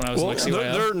hoops when I was Well, like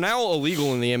CYO. they're now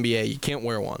illegal in the NBA. You can't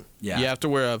wear one. Yeah. You have to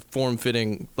wear a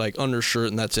form-fitting like undershirt,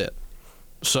 and that's it.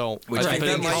 So Which I that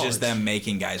think is might- just them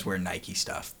making guys wear Nike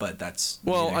stuff, but that's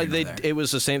Well, neither here nor there. it was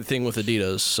the same thing with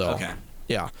Adidas. So Okay.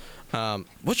 yeah.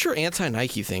 What's your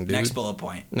anti-Nike thing, dude? Next bullet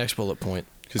point. Next bullet point.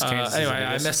 Anyway,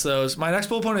 I missed those. My next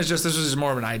bullet point is just this was just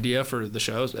more of an idea for the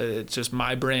shows. It's just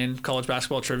my brain college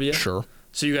basketball trivia. Sure.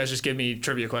 So you guys just give me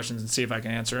trivia questions and see if I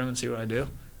can answer them and see what I do.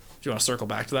 Do you want to circle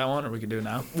back to that one, or we can do it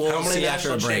now? We'll How many see after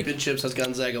national a break. championships has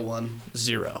Gonzaga won?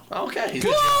 0. Okay.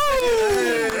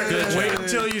 Wait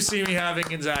until you see me having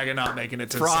Gonzaga not making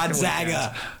it to the Fraud second weekend.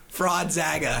 Zaga. Fraud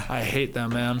Zaga. I hate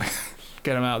them, man.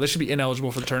 Get them out. They should be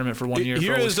ineligible for the tournament for 1 year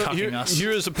for always cucking us.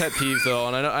 Here is a pet peeve, though,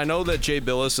 and I know that Jay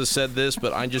Billis has said this,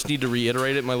 but I just need to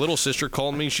reiterate it. My little sister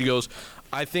called me. She goes,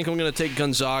 I think I'm going to take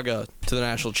Gonzaga to the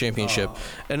national championship.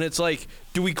 And it's like,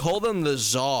 do we call them the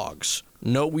Zogs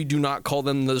No, we do not call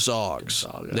them the Zogs.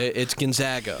 It's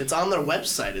Gonzaga. It's on their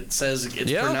website. It says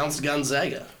it's pronounced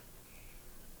Gonzaga.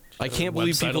 I can't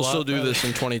believe people still do this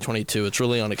in 2022. It's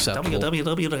really unacceptable.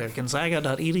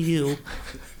 www.gonzaga.edu.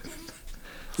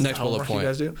 Next bullet point. You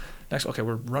guys do? Next, okay,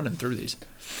 we're running through these.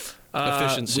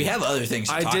 Efficiency. We have other things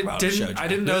to talk about. I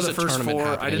didn't know the first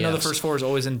four. I didn't know the first four is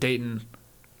always in Dayton.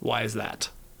 Why is that?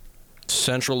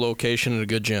 Central location and a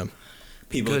good gym.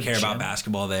 People who care about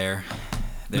basketball there.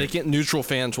 They get neutral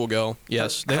fans will go.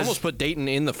 Yes, they almost put Dayton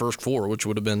in the first four, which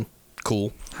would have been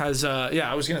cool. I was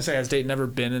gonna say, has Dayton ever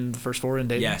been in the first four in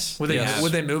Dayton? Yes. Would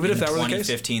they move it if that were the case?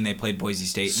 2015, they played Boise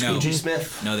State. Scoochie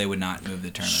Smith. No, they would not move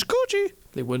the tournament. Scoochie.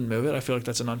 They wouldn't move it. I feel like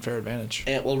that's an unfair advantage.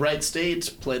 And Wright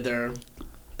State played there,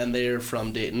 and they're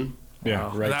from Dayton.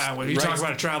 Yeah, right. When you talk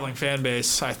about a traveling fan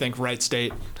base, I think Wright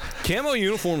State. Camo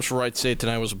uniforms for Wright State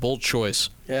tonight was a bold choice.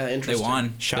 Yeah, interesting. They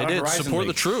won. They did support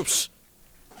the troops.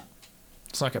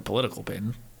 Let's not get political,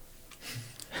 Peyton.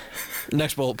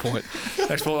 Next bullet point.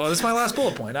 This is my last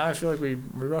bullet point. I feel like we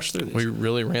rushed through these. We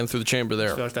really ran through the chamber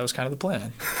there. I feel like that was kind of the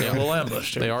plan. Yeah, a little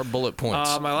ambush. They are bullet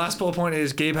points. My last bullet point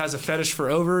is Gabe has a fetish for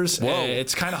overs. Whoa.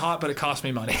 It's kind of hot, but it cost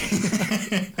me money.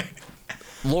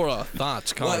 Laura,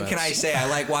 thoughts, comments? What can I say? I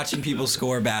like watching people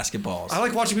score basketballs. I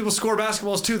like watching people score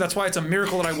basketballs too. That's why it's a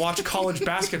miracle that I watch college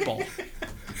basketball.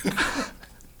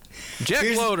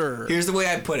 Loader. Here's the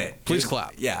way I put it. Please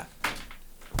clap. Yeah.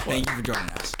 Thank you for joining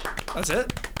us. That's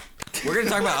it? We're going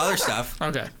to talk about other stuff.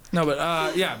 Okay. No,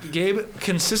 but Gabe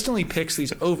consistently picks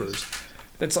these overs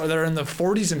they're in the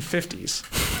 40s and 50s.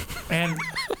 And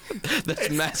that's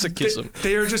masochism.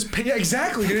 They are just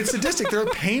exactly, dude. It's sadistic. They're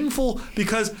painful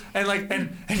because and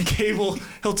Gabe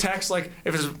he'll text like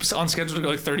if it's on schedule to go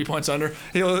like 30 points under,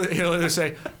 he'll either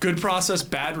say good process,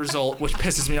 bad result, which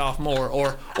pisses me off more,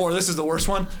 or this is the worst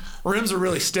one. Rims are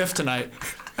really stiff tonight.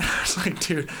 It's like,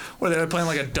 dude, were they playing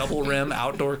like a double rim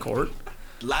outdoor court?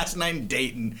 Last night in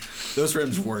Dayton, those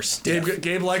rims were stiff.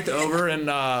 Gabe liked the over in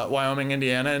Wyoming,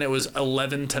 Indiana, and it was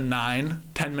 11-9,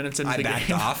 10 minutes into the game.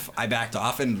 I backed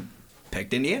off and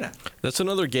picked Indiana. That's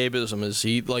another Gabeism, is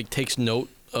he takes note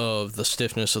of the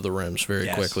stiffness of the rims very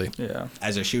quickly. Yeah.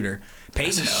 As a shooter.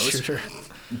 Peyton knows.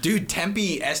 Dude,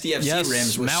 Tempe SDFC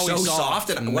rims were Maui so soft.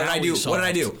 And what did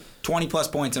I do? 20 plus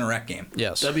points in a rec game.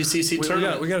 Yes. WCC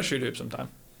tournament. We got to shoot hoop sometime.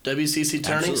 WCC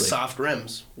turning, Absolutely. Soft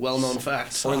rims. Well-known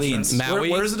fact. Orleans. Maui.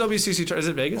 Where's the WCC tournament? Is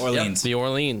it Vegas? Orleans. The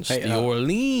Orleans. Hey, the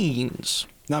Orleans.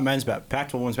 Not men's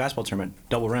Pac-12 women's basketball tournament.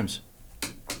 Double rims.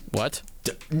 What?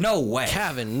 No way.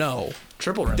 Kevin, no.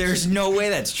 Triple rims. There's no way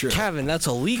that's true. Kevin, that's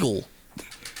illegal.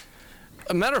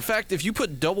 A matter of fact, if you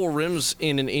put double rims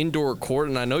in an indoor court,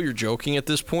 and I know you're joking at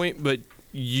this point, but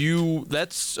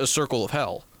that's a circle of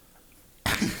hell.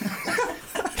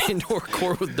 Indoor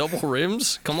court with double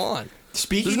rims? Come on.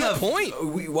 Speaking of point.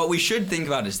 What we should think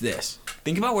about is this.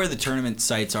 Think about where the tournament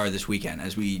sites are this weekend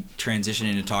as we transition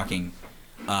into talking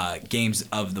games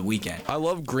of the weekend. I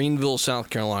love Greenville, South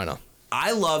Carolina.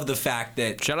 I love the fact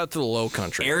that Shout out to the Low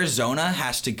Country. Arizona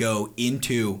has to go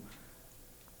into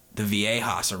the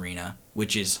Viejas Arena,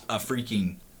 which is a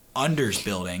freaking unders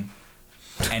building,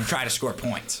 and try to score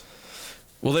points.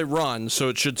 Well, they run, so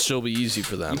it should still be easy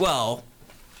for them. Well,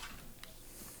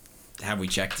 have we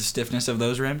checked the stiffness of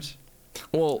those rims?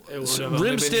 Well, It would've only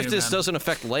rim been stiffness human. doesn't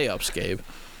affect layups, Gabe.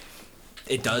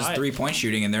 It does Right. three-point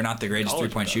shooting, and they're not the greatest College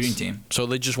three-point does. shooting team. So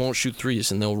they just won't shoot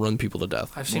threes, and they'll run people to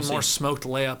death. I've seen We'll more see. smoked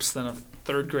layups than a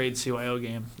third grade CYO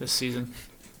game this season.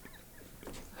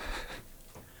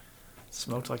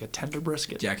 Smoked like a tender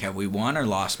brisket. Jack, have we won or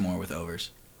lost more with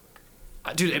overs?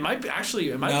 Dude, it might be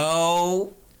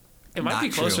No. It might Not be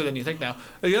closer true. than you think now.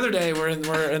 The other day, we're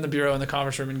in the bureau in the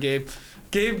conference room, and Gabe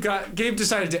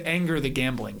decided to anger the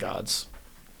gambling gods.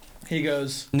 He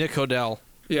goes, Nick Hodel.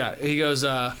 yeah. He goes,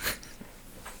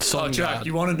 Sun Jack, God.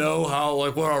 you want to know how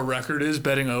what our record is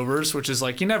betting overs, which is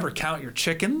like you never count your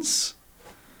chickens.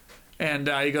 And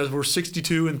he goes, we're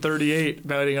 62-38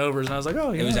 betting overs, and I was like,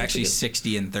 oh, yeah. It was that's actually good.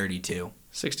 60 and 32.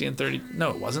 60 and 30.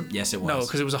 No, it wasn't. Yes, it was. No,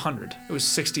 because it was 100. It was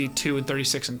 62 and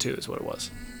 36 and 2 is what it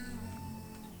was.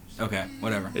 Okay,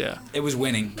 whatever. Yeah. It was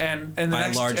winning. And By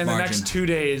a large the margin. next 2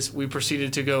 days, we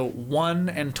proceeded to go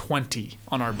 1-20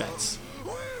 on our bets.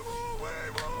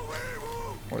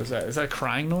 What is that? Is that a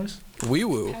crying noise? Wee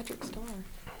woo. Patrick Starr.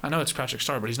 I know it's Patrick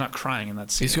Starr, but he's not crying in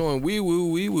that scene. He's going wee woo,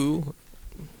 wee woo.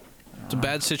 It's a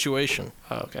bad situation.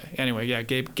 Oh, okay. Anyway, yeah,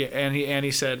 Gabe and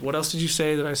he said, what else did you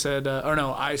say that I said? Or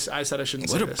no, I said I shouldn't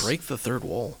Way say to this. break the third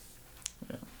wall.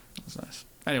 That's nice.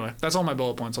 Anyway, that's all my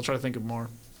bullet points. I'll try to think of more.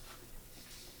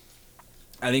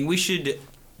 I think we should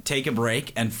take a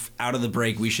break, and out of the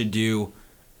break, we should do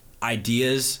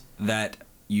ideas that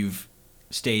you've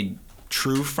stayed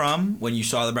true from when you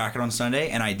saw the bracket on Sunday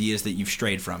and ideas that you've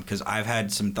strayed from? Because I've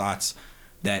had some thoughts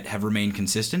that have remained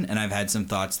consistent, and I've had some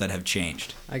thoughts that have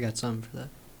changed. I got something for that.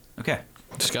 Okay.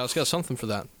 Scott's got something for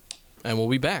that. And we'll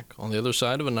be back on the other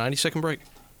side of a 90-second break.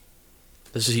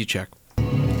 This is Heat Check.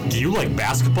 Do you like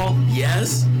basketball?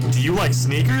 Yes. Do you like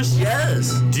sneakers?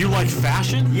 Yes. Do you like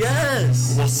fashion?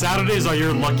 Yes. Well, Saturdays are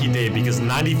your lucky day because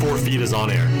 94 Feet is on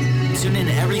air. Tune in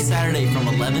every Saturday from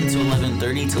 11 to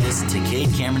 11:30 to listen to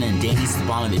Cade Cameron and Danny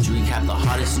Stepanovich recap the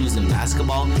hottest news in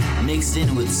basketball mixed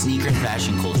in with sneaker and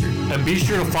fashion culture. And be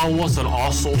sure to follow us on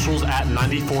all socials at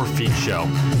 94 Feet Show.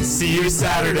 See you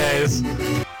Saturdays.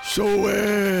 So,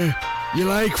 you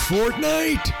like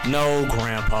Fortnite? No,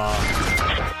 Grandpa.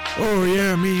 Oh,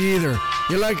 yeah, me either.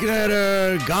 You like that,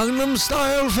 Gangnam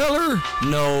Style feller?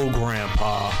 No,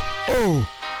 Grandpa.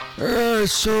 Oh,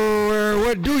 so,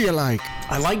 what do you like?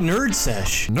 I like Nerd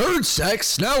Sesh. Nerd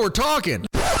sex? Now we're talking.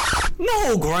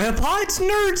 No, Grandpa, it's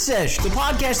Nerd Sesh, the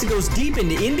podcast that goes deep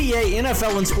into NBA,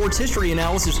 NFL, and sports history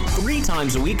analysis 3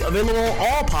 times a week, available on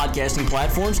all podcasting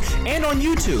platforms and on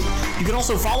YouTube. You can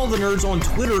also follow the nerds on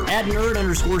Twitter at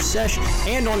nerd_sesh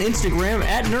and on Instagram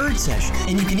at nerdsesh.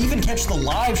 And you can even catch the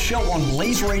live show on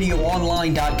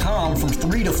blazeradioonline.com from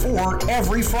 3 to 4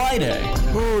 every Friday.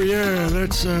 Oh, yeah,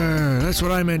 that's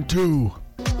what I meant too.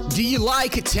 Do you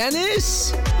like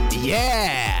tennis?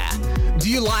 Yeah. Do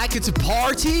you like it to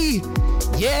party?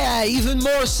 Yeah, even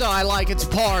more so I like it to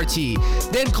party.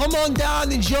 Then come on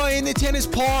down and join the tennis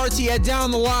party at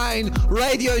Down the Line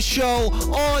radio show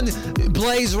on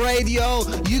Blaze Radio.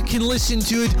 You can listen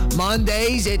to it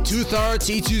Mondays at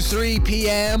 2:30 to 3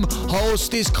 p.m.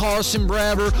 Host is Carson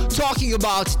Brever talking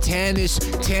about tennis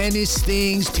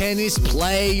things, tennis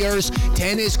players,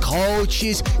 tennis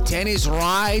coaches, tennis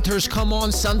writers. Come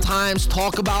on, sometimes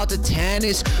talk about the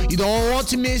tennis. You don't want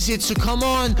to miss it, so come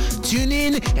on, tune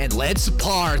in and let's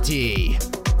party.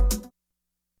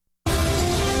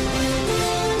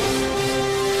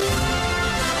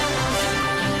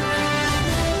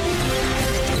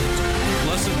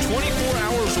 Less than 24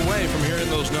 hours away from hearing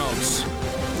those notes.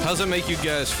 How's that make you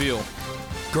guys feel?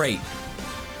 Great.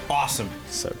 Awesome.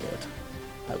 So good.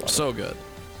 I love So good.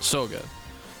 So good.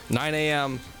 9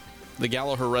 a.m., the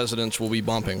Gallagher residence will be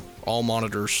bumping. All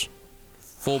monitors.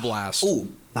 Full blast.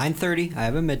 Ooh. 9:30. I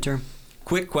have a midterm.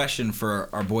 Quick question for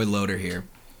our boy Loader here.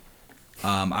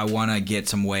 I want to get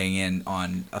some weighing in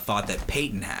on a thought that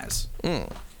Peyton has,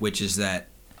 which is that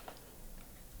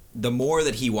the more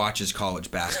that he watches college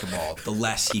basketball, the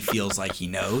less he feels like he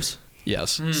knows.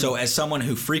 Yes. So as someone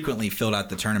who frequently filled out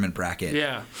the tournament bracket,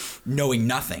 Yeah. knowing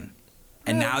nothing,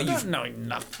 and now Not you've knowing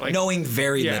nothing. Like, knowing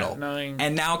very yeah, little, knowing-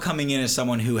 and now coming in as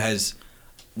someone who has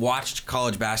watched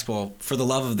college basketball for the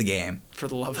love of the game for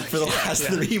the love of for the last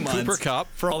 3 months, Cooper Cup.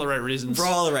 for all the right reasons. for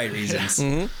all the right reasons,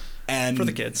 and For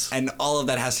the kids. and all of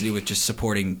that has to do with just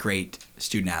supporting great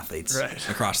student athletes Right.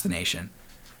 across the nation.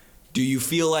 Do you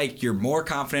feel like you're more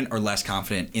confident or less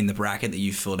confident in the bracket that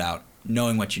you filled out,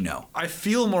 knowing what you know? I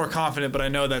feel more confident, but I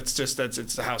know it's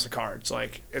the house of cards.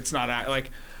 Like it's not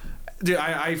like, dude.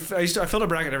 I filled a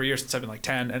bracket every year since I've been like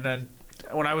 10, and then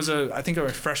when I was I think I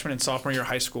was a freshman and sophomore year of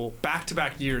high school,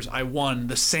 back-to-back years, I won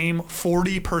the same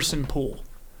 40-person pool.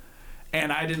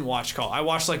 And I didn't watch college. I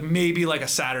watched like maybe like a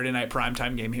Saturday night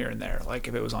primetime game here and there, like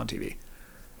if it was on TV.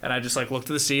 And I just like looked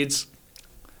at the seeds,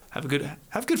 have a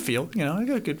good feel, you know, I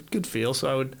got a good feel.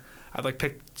 So I'd like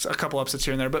pick a couple upsets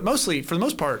here and there, but mostly for the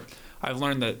most part, I've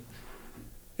learned that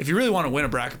if you really want to win a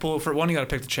bracket pool, for one, you got to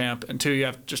pick the champ, and two, you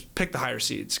have to just pick the higher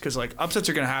seeds because like upsets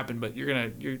are gonna happen, but you're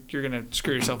gonna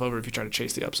screw yourself over if you try to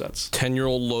chase the upsets.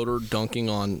 10-year-old Loader dunking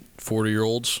on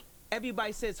 40-year-olds.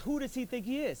 Everybody says, who does he think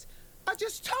he is? I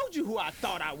just told you who I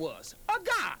thought I was. A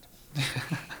god.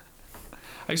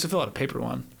 I used to fill out a paper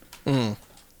one.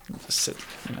 Just sit,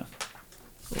 you know.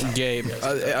 Gabe,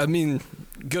 I mean,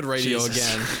 good radio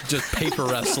Jesus. again. Just paper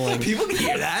wrestling. People can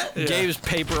hear that. Yeah. Gabe's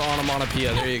paper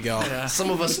onomatopoeia. There you go. Yeah. Some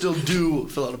of us still do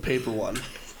fill out a paper one.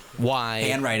 Why?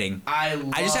 Handwriting. I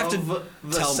just have to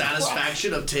the tell-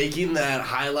 satisfaction of taking that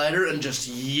highlighter and just,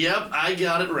 yep, I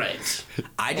got it right.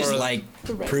 I just Or like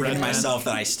proving red to pen. myself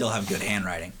that I still have good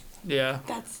handwriting. Yeah.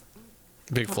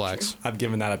 Big flex. I've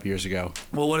given that up years ago.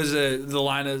 Well, what is it? The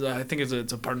line is, I think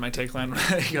it's a part of my take line.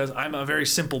 He goes, "I'm a very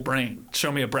simple brain.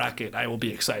 Show me a bracket, I will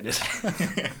be excited."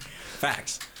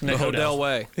 Facts. The Hodel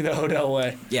way. The Hodel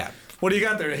way. Yeah. What do you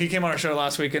got there? He came on our show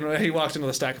last week and he walked into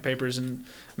the stack of papers and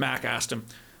Mac asked him,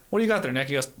 "What do you got there, Nick?"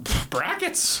 He goes,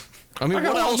 "Brackets." I mean, I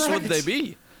got what all else would they brackets.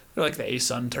 be? They're like the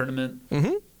A-Sun tournament.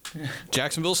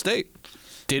 Jacksonville State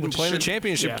didn't Which play in the should-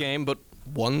 championship yeah. game, but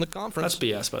won the conference. That's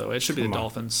BS, by the way. It should be the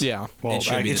Dolphins. Yeah. Well, It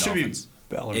should be the should be Dolphins.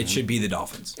 Bellarmine. It should be the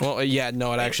Dolphins. Well, yeah,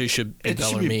 no, it actually should be It should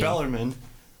Bellarmine. be Bellarmine.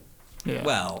 Yeah.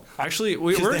 Well, actually,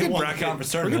 we're a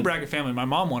good bracket family. My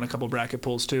mom won a couple bracket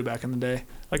pools too back in the day,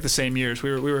 like the same years.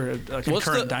 We were a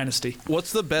concurrent dynasty.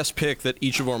 What's the best pick that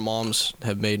each of our moms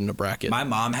have made in a bracket? My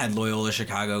mom had Loyola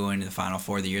Chicago going to the Final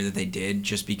Four the year that they did,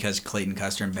 just because Clayton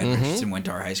Custer and Ben Mm-hmm. Richardson went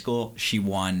to our high school. She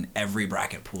won every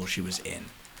bracket pool she was in.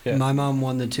 Yeah. My mom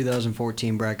won the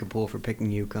 2014 bracket pool for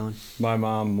picking UConn. My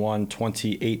mom won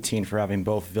 2018 for having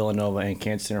both Villanova and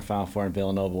Kansas in her Final Four, and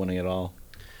Villanova winning it all.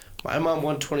 My mom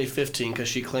won 2015 because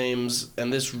she claims,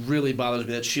 and this really bothers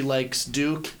me, that she likes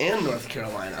Duke and North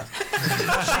Carolina.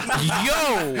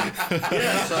 Yo!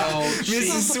 Yeah, so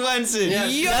Mrs. Swenson, Yeah,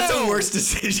 that's a worse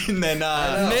decision than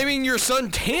naming your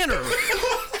son Tanner.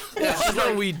 What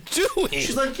are we doing?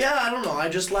 She's like, yeah, I don't know. I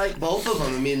just like both of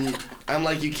them. I mean, I'm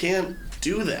like, you can't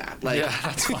do that. Like, Yeah,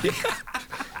 that's fine.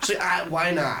 she's like,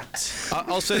 why not?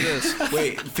 I'll say this.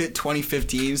 Wait,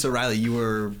 2015, so Riley, you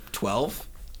were 12?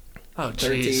 Oh,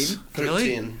 jeez. 13?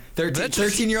 Really?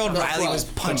 13-year-old Riley was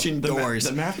punching doors.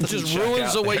 The math It just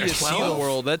ruins the way you see the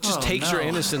world. That just takes your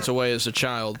innocence away as a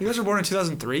child. You guys were born in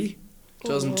 2003?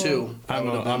 2002.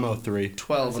 I'm 03.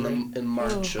 12 in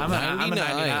March. I'm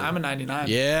a 99.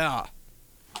 Yeah.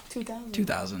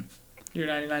 2000. You're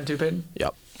 99 too, Peyton?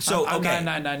 Yep. So, I'm okay.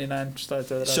 99. Just thought I'd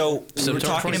throw that out So, we were September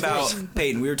talking 24th. about,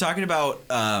 Peyton, we were talking about,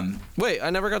 Wait, I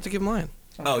never got to give mine.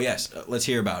 oh, yes, let's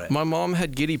hear about it. My mom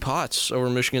had Giddy Potts over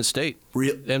Michigan State.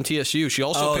 MTSU. She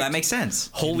also Oh, picked that makes sense.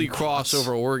 Holy Cross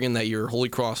over Oregon that year. Holy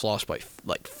Cross lost by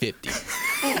like 50.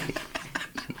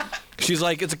 She's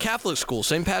like, it's a Catholic school.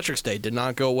 St. Patrick's Day did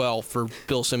not go well for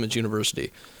Bill Simmons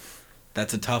University.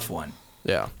 That's a tough one.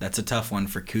 Yeah. That's a tough one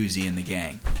for Kuzi and the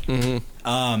gang.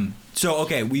 Mm-hmm. So,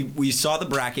 okay, we saw the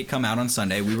bracket come out on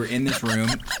Sunday. We were in this room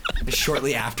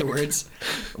shortly afterwards.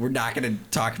 We're not going to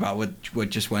talk about what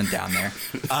just went down there.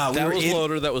 That was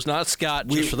Loader. That was not Scott,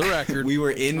 just for the record. We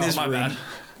were in this my room.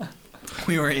 bad.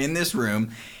 We were in this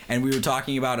room, and we were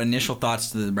talking about initial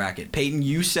thoughts to the bracket. Peyton,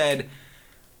 you said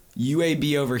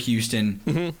UAB over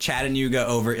Houston, Chattanooga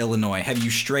over Illinois. Have you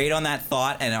strayed on that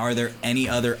thought, and are there any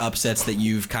other upsets that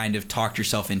you've kind of talked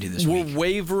yourself into this week? We're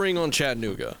wavering on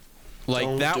Chattanooga. Like,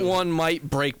 Don't that do it. one might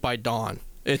break by dawn.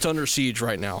 It's under siege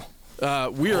right now.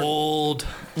 We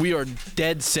are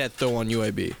dead set, though, on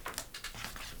UAB.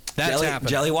 That's happening.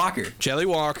 Jelly Walker. Jelly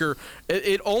Walker.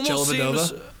 It almost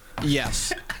seems...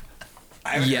 Yes.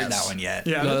 I haven't heard that one yet.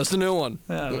 Yeah. No, that's the new one.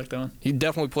 Yeah, I like that one. He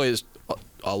definitely plays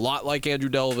a lot like Andrew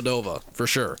Dellavedova, for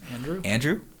sure.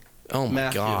 Andrew? Oh, my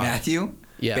Matthew. God. Matthew?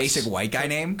 Yes. Basic white guy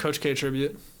name? Coach K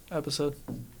tribute episode.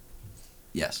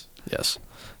 Yes. Yes.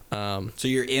 So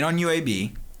you're in on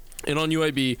UAB. And on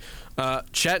UAB,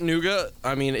 Chattanooga,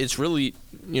 I mean, it's really,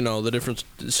 the difference.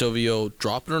 Did Silvio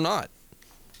drop it or not?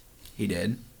 He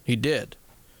did. He did.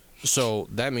 So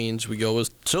that means we go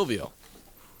with Silvio.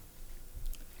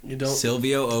 You don't.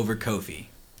 Silvio over Kofi.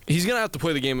 He's going to have to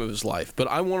play the game of his life, but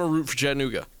I want to root for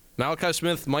Chattanooga. Malachi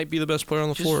Smith might be the best player on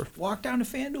the floor. Just walk down to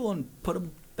FanDuel and put a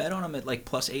bet on him at like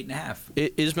plus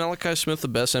 8.5. Is Malachi Smith the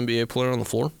best NBA player on the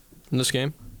floor in this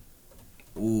game?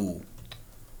 Ooh.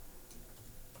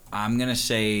 I'm going to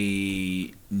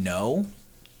say no.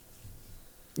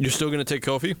 You're still going to take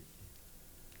Kofi?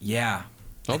 Yeah.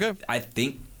 Okay. I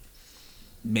think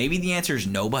maybe the answer is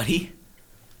nobody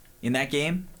in that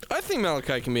game. I think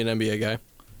Malachi can be an NBA guy.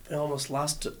 They almost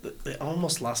lost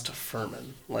to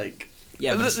Furman. Like,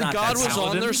 Yeah, but it's not God that was simple.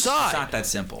 on their side. It's not that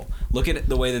simple. Look at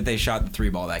the way that they shot the three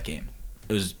ball that game.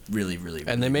 It was really, really,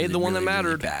 And they made really, the one that really, really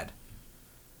mattered. bad.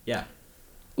 Yeah.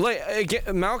 Like,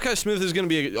 again, Malachi Smith is going to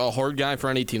be a hard guy for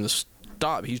any team to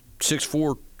stop. He's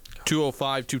 6'4",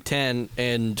 205, 210,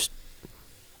 and,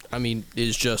 I mean,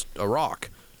 is just a rock.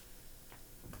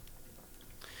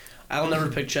 I'll never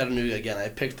pick Chattanooga again. I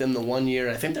picked them the one year.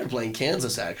 I think they're playing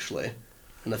Kansas, actually,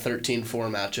 in the 13-4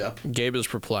 matchup. Gabe is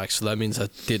perplexed, so that means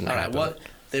that didn't All right, happen. what?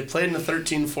 They played in the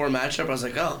 13-4 matchup. I was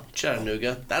like, oh,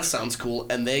 Chattanooga. That sounds cool.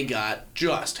 And they got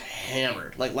just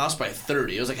hammered. Like, lost by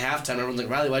 30. It was like halftime. Everyone's like,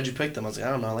 Riley, why'd you pick them? I was like,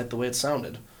 I don't know. I like the way it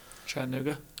sounded.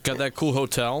 Chattanooga. Got that cool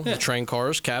hotel, Yeah. the train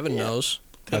cars. Kevin knows.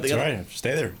 That's got- right.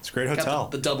 Stay there. It's a great Got hotel.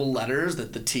 the double letters, the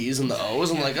T's and the O's.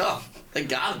 I'm like, oh, they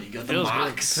gotta be good. The Feels good.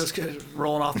 mocks. Feels good.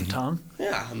 Rolling off the tongue.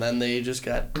 Yeah, and then they just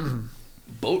got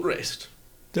boat raced.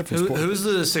 Different sport. Who's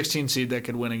the 16 seed that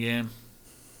could win a game?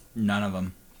 None of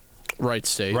them. Right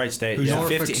state. Right state. Who's, yeah. the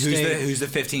Norfolk 15, State. who's the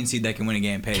 15 seed that can win a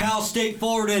game? Peyton? Cal State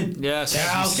Fullerton. Yes.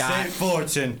 Cal Scott. State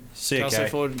Fullerton. Cal State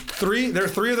Fullerton. Three of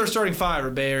their starting five are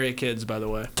Bay Area kids, by the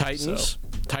way. Titans. So.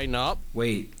 Tighten up.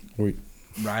 Wait,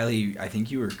 Riley, I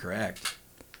think you were correct.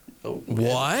 Oh,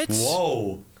 What?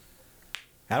 Whoa.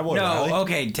 No,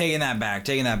 okay, taking that back.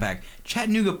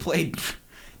 Chattanooga played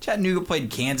Chattanooga played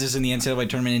Kansas in the NCAA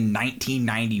tournament in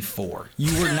 1994.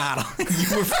 You were not.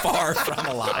 You were far from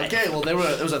alive. Okay, well, it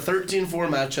was a 13-4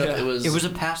 matchup. Yeah. It was a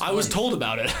past. I was told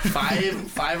about it.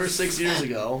 five or 6 years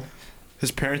ago.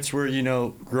 His parents were,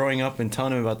 growing up and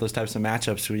telling him about those types of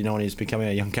matchups, when he was becoming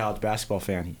a young college basketball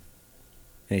fan. And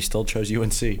he still chose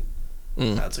UNC.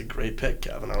 That's a great pick,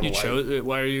 Kevin. I don't know why.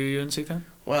 Why are you a UNC fan?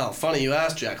 Well, funny you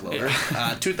asked, Jack Loader.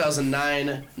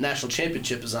 2009 national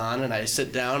championship is on, and I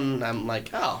sit down and I'm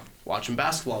like, watching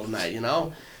basketball tonight,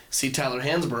 See Tyler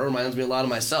Hansborough reminds me a lot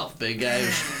of myself. Big guy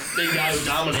who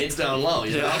dominates down low,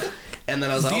 you know? And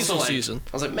then I was also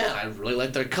like, man, I really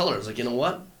like their colors. Like, you know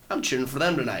what? I'm cheering for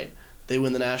them tonight. They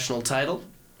win the national title.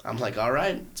 I'm like, all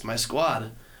right, it's my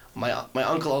squad. My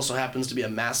uncle also happens to be a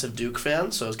massive Duke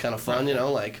fan, so it's kind of fun,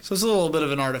 So it's a little bit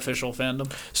of an artificial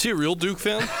fandom. Is he a real Duke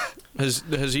fan? Has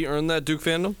he earned that Duke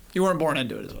fandom? You weren't born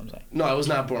into it, is what I'm saying. No, I was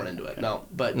not born into it. No,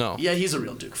 but yeah, he's a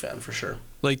real Duke fan for sure.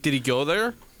 Like, did he go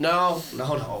there? No.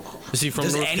 Is he from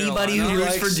Does North anybody Carolina? who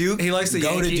roots for Duke He likes the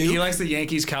go to Duke? He likes the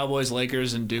Yankees, Cowboys,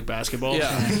 Lakers, and Duke basketball. Yeah.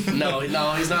 No,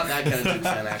 he's not that kind of Duke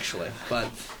fan actually. But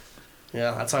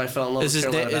yeah, that's how I fell in love with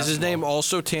Carolina basketball. Is his name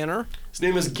also Tanner? His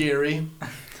name is Gary.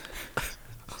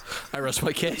 I rest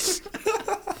my case.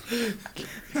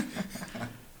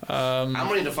 I'm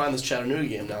ready to find this Chattanooga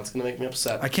game now. It's going to make me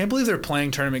upset. I can't believe they're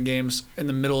playing tournament games in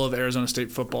the middle of Arizona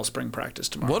State football spring practice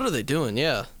tomorrow. What are they doing?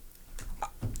 Yeah.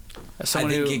 I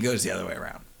think it goes the other way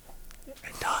around.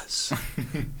 It does.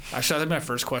 Actually, I think my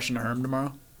first question to Herm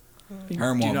tomorrow.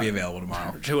 Herm won't be available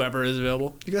tomorrow. Whoever is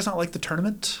available. You guys not like the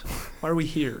tournament? Why are we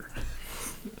here?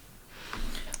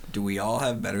 Do we all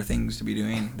have better things to be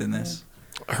doing than this?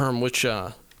 Herm, which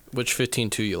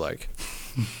 15-2 you like?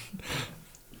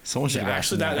 Someone should have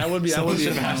asked that would be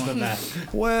asked them that.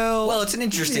 Well, it's an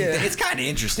interesting thing. It's kind of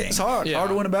interesting. It's hard. Yeah. Hard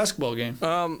to win a basketball game.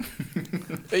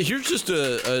 Here's just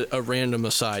a random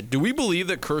aside. Do we believe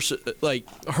that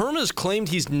Herm has claimed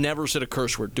he's never said a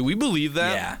curse word? Do we believe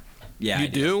that? Yeah. You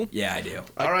do? Yeah, I do.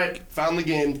 All right, found the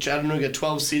game. Chattanooga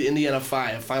 12 seed, Indiana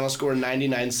 5. Final score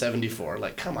 99-74.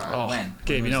 Like, come on. Oh, when?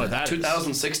 Gabe, you know what that is?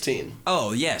 2016.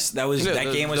 Oh, yes. That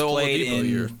game was played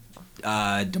in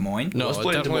Des Moines? No,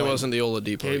 it definitely wasn't the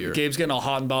Oladipo year. Gabe's getting all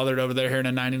hot and bothered over there hearing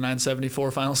a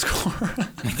 99-74 final score.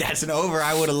 That's an over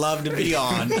I would have loved to be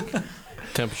on.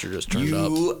 Temperature just turned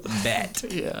up. You bet.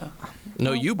 Yeah.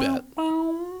 No, you bet.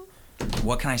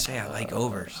 What can I say? I like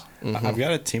overs. Mm-hmm. I've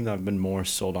got a team that I've been more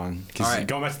sold on. All right.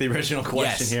 Going back to the original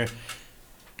question here.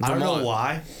 I don't know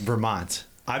why. Vermont.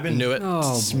 I've been Knew it.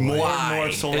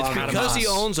 more sold on. It's because he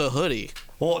owns a hoodie.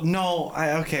 Well, no.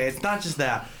 Okay, it's not just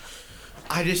that.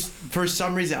 For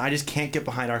some reason, I just can't get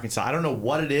behind Arkansas. I don't know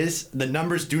what it is. The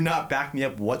numbers do not back me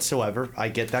up whatsoever. I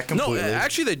get that completely. No,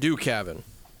 actually they do, Kevin.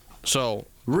 So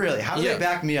really, how do they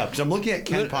back me up? Because I'm looking at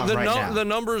Ken Pom right now. The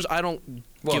numbers, I don't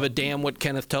give a damn what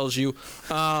Kenneth tells you.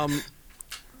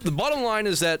 The bottom line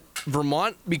is that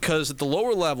Vermont, because at the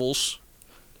lower levels,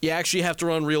 you actually have to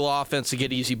run real offense to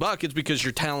get easy buckets because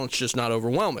your talent's just not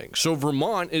overwhelming. So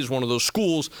Vermont is one of those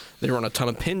schools. They run a ton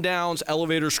of pin downs,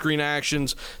 elevator screen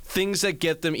actions, things that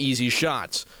get them easy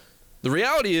shots. The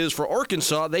reality is, for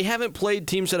Arkansas, they haven't played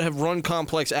teams that have run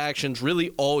complex actions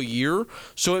really all year,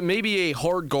 so it may be a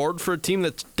hard guard for a team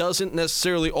that doesn't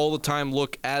necessarily all the time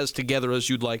look as together as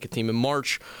you'd like a team in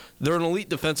March. They're an elite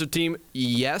defensive team,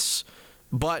 yes,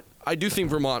 but I do think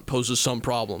Vermont poses some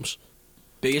problems.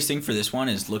 Biggest thing for this one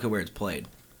is look at where it's played.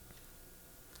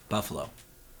 Buffalo.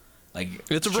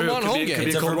 It's a Vermont home game.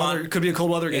 Could be a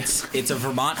cold weather game. It's a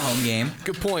Vermont home game.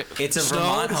 Good point. It's a Snow,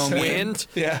 Vermont home wind.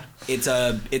 game. Yeah.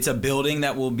 It's a building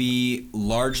that will be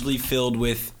largely filled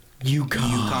with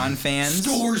UConn fans,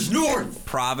 Stores North,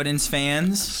 Providence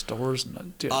fans, Stores,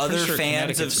 dude, other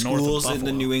fans of schools in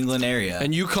the New England area,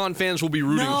 and UConn fans will be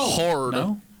rooting hard.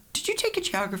 No. Did you take a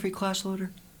geography class,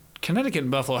 Loader? Connecticut and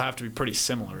Buffalo have to be pretty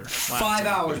similar. 5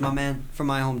 hours, my man, from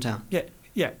my hometown.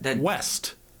 Yeah.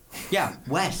 West. Yeah,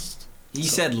 west. He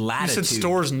said latitude. You said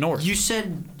Stores North. You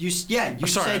said sorry,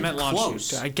 said I meant longitude.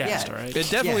 close. I guessed, all right. It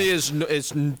definitely is.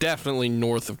 It's definitely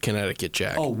north of Connecticut,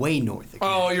 Jack. Oh, way north.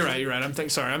 Oh, you're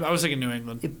right. Sorry, I was thinking New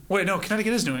England. Wait, no,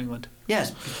 Connecticut is New England.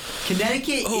 Yes,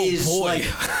 Connecticut is like,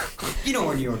 you know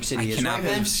where New York City is, I cannot right,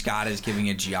 believe man? Scott is giving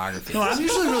a geography. No, I'm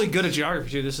usually really good at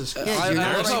geography too. This is. Yeah, I you're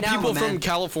love right how now, people my from man.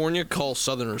 California call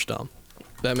Southerners dumb.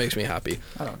 That makes me happy.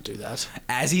 I don't do that.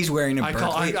 As he's wearing a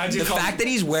Berkeley, the fact that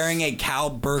he's wearing a Cal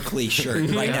Berkeley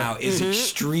shirt right now is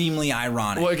extremely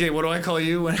ironic. Well, okay, what do I call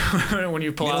you when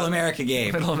you pull Middle out America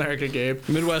Gabe? Middle America Gabe.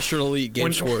 Midwestern elite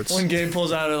Gabe Schwartz. When Gabe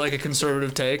pulls out like a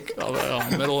conservative take,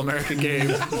 Middle America Gabe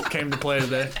came to play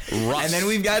today. And then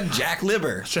we've got Jack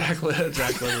Libber. Jack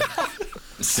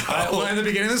Libber. So Well, in the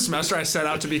beginning of the semester, I set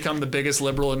out to become the biggest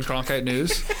liberal in Cronkite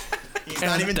news. he's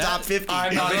not even top 50.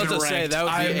 I'm not even ranked.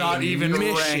 I'm not even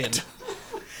ranked.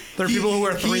 There are people who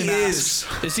wear 3 masks.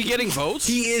 Is he getting votes?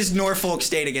 He is Norfolk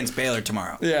State against Baylor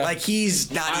tomorrow. Yeah. Like,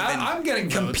 he's not even I'm getting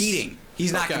competing. votes.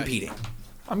 He's not Okay. competing.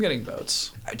 I'm getting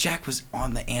votes. Jack was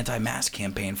on the anti-mask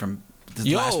campaign from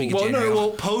the last week of Well, January. no,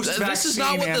 post-vaccine This is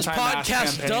not what this anti-mask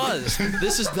podcast campaign. does.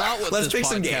 This is not what Let's this pick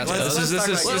some podcast games. does. This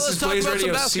Let's is talk Blaze about some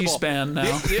Radio basketball. C-SPAN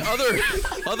now.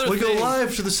 The other We go thing,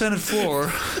 live to the Senate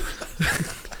floor.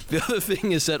 the other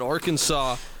thing is that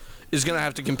Arkansas is going to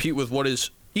have to compete with what is,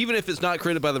 even if it's not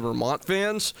created by the Vermont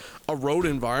fans, a road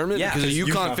environment. Yeah, because the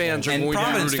because UConn fans are and going to be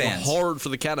Providence rooting fans. hard for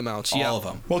the Catamounts. All of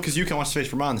them. Well, because UConn wants to face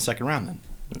Vermont in the second round, then.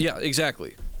 Yeah,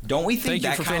 exactly. Don't we think Thank you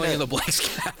that for kind filling in the of...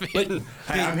 blanks, Gavin.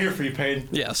 Hey, I'm here for you, Peyton.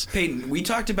 Yes. Peyton, we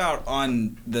talked about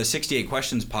on the 68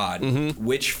 Questions pod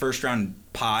which first-round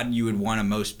pod you would want to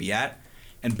most be at,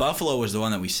 and Buffalo was the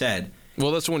one that we said.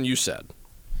 Well, that's the one you said.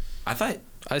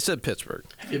 I said Pittsburgh.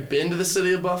 Have you been to the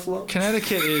city of Buffalo?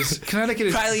 Connecticut is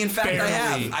Kylie, in fact, I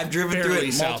have. I've driven through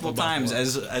it multiple times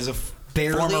as a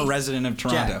former resident of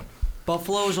Toronto. Jack,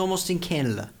 Buffalo is almost in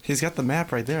Canada. He's got the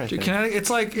map right there, I think.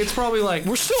 Connecticut, it's probably like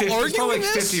We're still 50, arguing it's probably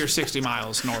like this? 50 or 60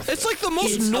 miles north. It's like the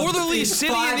most northerly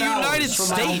city in the United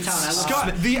States.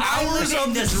 Scott, the hours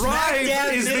of the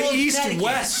drive is the middle of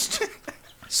east-west.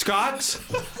 Scott,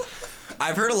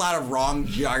 I've heard a lot of wrong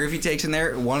geography takes in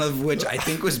there, one of which I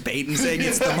think was Peyton saying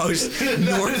it's the most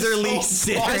northerly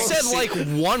city. I said like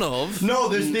one of. No,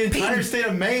 there's the entire state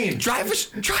of Maine.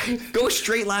 Go a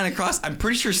straight line across. I'm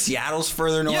pretty sure Seattle's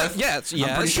further north. Yeah,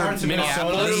 I'm pretty sure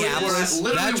Minneapolis.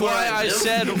 That's why I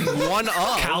said one of.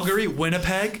 Calgary,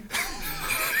 Winnipeg.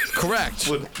 Correct.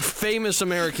 Famous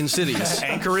American cities.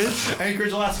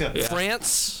 Anchorage, Alaska. Yeah.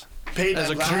 France. Peyton, as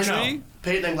a I'm glad- country.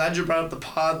 Peyton, I'm glad you brought up the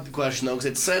pod question, though, because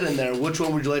it said in there, which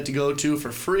one would you like to go to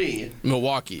for free?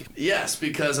 Milwaukee. Yes,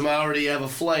 because I already have a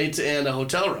flight and a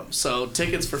hotel room, so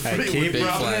tickets for free keep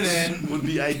rubbing it in. would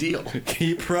be ideal.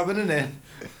 Keep rubbing it in.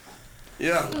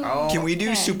 Yeah. Can we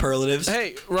do superlatives?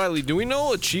 Hey, Riley, do we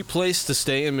know a cheap place to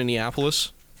stay in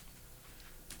Minneapolis?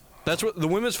 That's what the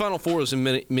women's Final Four is in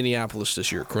Minneapolis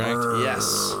this year, correct?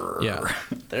 Yes. Yeah.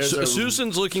 There's a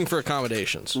Susan's looking for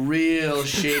accommodations. real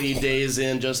shady days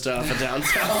in just off of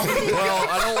downtown. Well,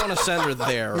 I don't want to send her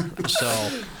there,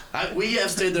 so. We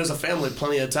have stayed there as a family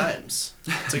plenty of times.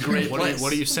 It's a great place.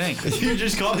 What are you saying? You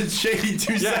just called it shady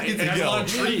 2 seconds it has a ago. lot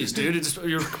of trees, dude.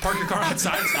 You park your car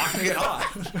outside, it's not going to get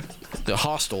hot. The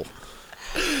hostel.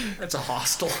 That's a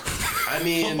hostel. I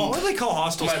mean, What do they call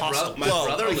hostels? my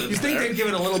brother lives You think there. they'd give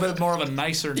it a little bit more of a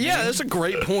nicer name? Yeah, that's a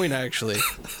great point, actually.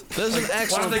 That's an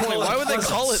excellent they point. call it Why would they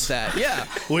call it Pleasance? that? Yeah.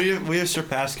 We have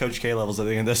surpassed Coach K levels, I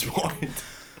think, at this point.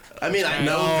 I mean, I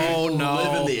know people who no.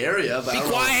 live in the area, but I Be don't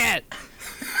know. quiet. I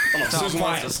don't know if Susan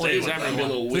wants to stay please, with me. That'd be a everyone.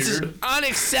 little This is weird.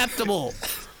 unacceptable.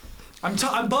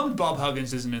 I'm bummed Bob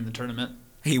Huggins isn't in the tournament.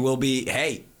 He will be.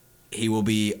 Hey, he will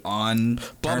be on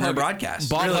Turner broadcast.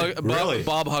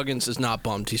 Bob Huggins is not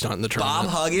bummed. He's not in the tournament.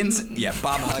 Bob Huggins. Yeah,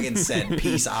 Bob Huggins said,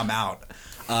 "Peace, I'm out."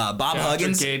 Bob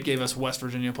Huggins. Gabe gave us West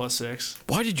Virginia +6.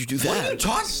 Why did you do What are you that?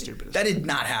 talking? Stupid. That did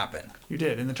not happen. You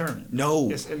did in the tournament. No.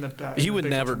 Yes, in the. He in would the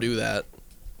Big never Ten. do that.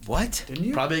 What? Didn't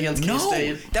you? Probably against No,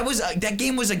 K-State. that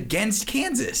game was against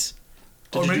Kansas.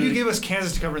 Or maybe you gave us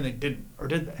Kansas to cover and they didn't, or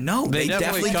did they? No, they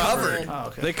definitely covered. Oh,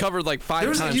 okay. They covered like five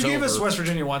times You gave over. us West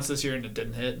Virginia once this year and it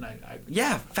didn't hit, and I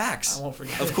Yeah, facts. I won't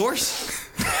forget. Of course.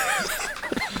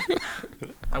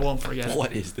 I won't forget.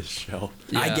 What is this show?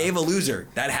 I Yeah. gave a loser.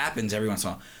 That happens every once in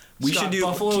a while. We Scott, should do.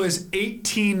 Buffalo is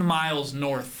 18 miles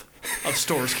north of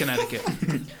Storrs, Connecticut.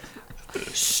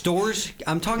 Stores?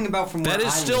 I'm talking about from where That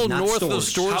is I still live, not north of stores.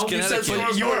 Stores,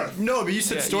 Connecticut. No, but you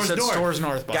said Yeah, Stores you said North. Stores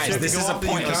North. Bob. Guys, this go is a off the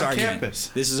pointless UConn argument. campus.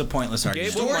 This is a pointless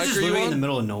argument. Gabe, what Stores mic is are you literally in on? the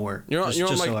middle of nowhere. You're on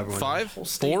just so like everyone 5,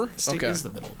 knows. 4. State Okay. is the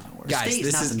middle of nowhere. Guys, State's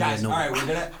this not is the middle guys. of All nowhere. right,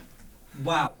 we're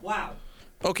gonna. Wow.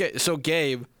 Okay, so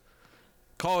Gabe,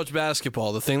 college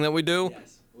basketball, the thing that we do.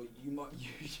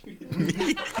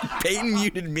 Peyton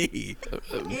muted me.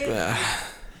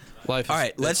 Life. All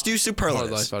right, let's do hard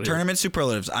superlatives. life out here. Tournament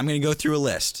superlatives. I'm gonna go through a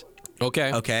list.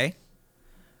 Okay. Okay.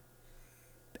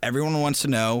 Everyone wants to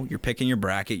know. You're picking your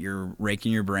bracket. You're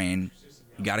raking your brain.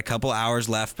 You got a couple hours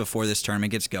left before this tournament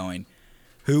gets going.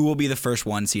 Who will be the first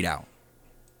 1 seed out?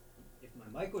 If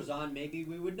my mic was on, maybe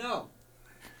we would know.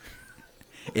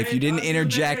 If you didn't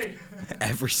interject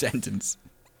every sentence,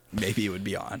 maybe it would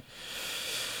be on.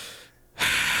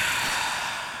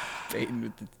 Peyton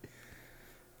with the...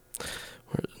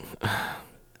 You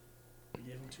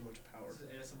gave him too much power.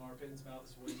 ASMR Peyton's mouth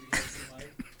is way too close to the mic.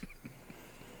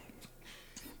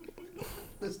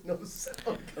 There's no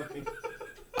sound coming.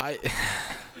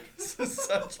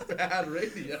 Such bad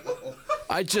radio.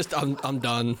 I'm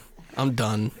done. I'm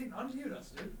done. Unmute us,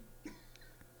 dude.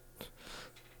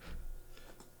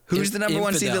 Who's the number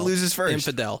one seed that loses first?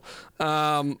 Infidel.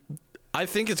 I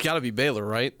think it's got to be Baylor,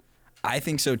 right? I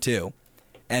think so too.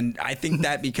 And I think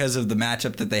that because of the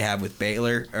matchup that they have with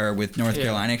Baylor or with North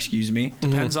Carolina, excuse me.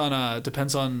 Depends on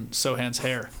Sohan's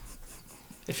hair.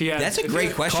 If he has, That's a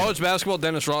great question. College basketball,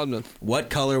 Dennis Rodman. What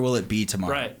color will it be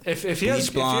tomorrow? Right. If he has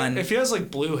blonde. if he has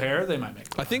like blue hair, they might make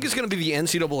it. I think it's going to be the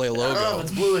NCAA logo. Oh,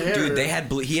 it's blue hair. Dude,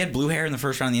 he had blue hair in the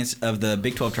first round of the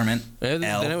Big 12 tournament. And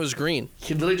then it was green.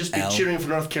 He'd literally just be cheering for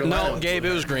North Carolina. No, Gabe,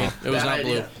 it was green. It was not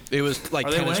blue. It was like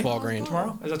tennis ball green.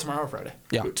 Tomorrow? Is that tomorrow or Friday?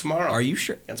 Yeah. Tomorrow. Are you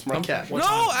sure? Against Marquette.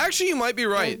 No, actually, you might be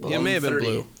right. It may have been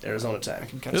blue. Arizona time.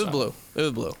 It was blue. It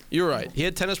was blue. You're right. He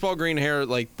had tennis ball green hair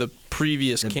like the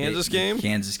previous Kansas game.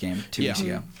 Kansas game 2 weeks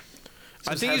ago.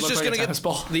 I think he's just going to get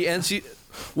the NC.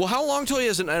 Well, how long till he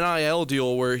has an NIL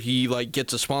deal where he like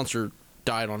gets a sponsor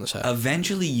dyed on his head?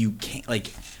 Eventually, you can't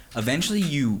Eventually,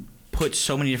 you put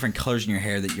so many different colors in your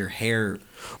hair that your hair.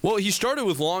 Well, he started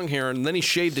with long hair and then he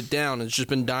shaved it down and it's just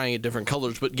been dyeing it different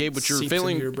colors. But Gabe, what you're Seeps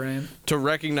failing into your brain. to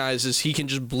recognize is he can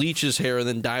just bleach his hair and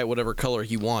then dye it whatever color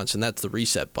he wants, and that's the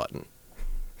reset button.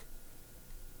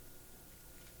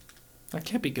 That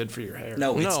can't be good for your hair.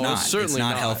 No, it's not. Certainly it's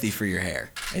not healthy for your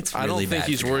hair. It's really I don't think bad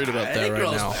he's for your worried hair. about that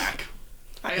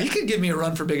right now. He could give me a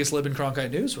run for biggest lib in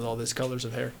Cronkite News with all these colors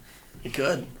of hair. He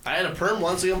could. I had a perm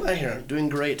once ago in my hair. I'm doing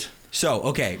great. So,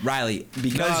 okay, Riley,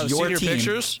 because your senior team...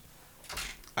 pictures?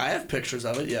 I have pictures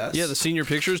of it, yes. Yeah, the senior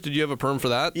pictures. Did you have a perm for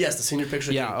that? Yes, the senior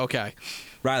picture. Yeah, okay.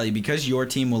 Riley, because your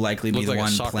team will likely be Looked the like a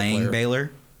one soccer playing player.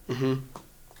 Baylor, Mm-hmm.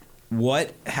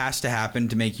 what has to happen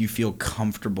to make you feel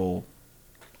comfortable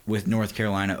with North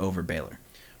Carolina over Baylor?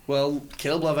 Well,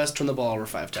 Caleb Love has turned the ball over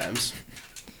 5 times.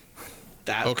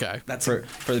 That's for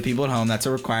the people at home. That's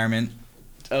a requirement.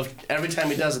 Of every time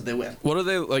he does it, they win. What are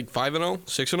they like? 5-0,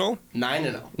 6-0,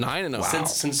 9-0. 9-0. Wow.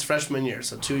 Since freshman year,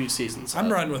 so 2 seasons.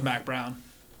 I'm running with Mac Brown.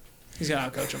 He's gonna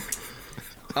outcoach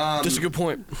him. Just a good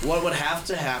point. What would have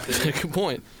to happen? Good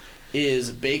point.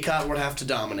 Is Baycott would have to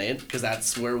dominate because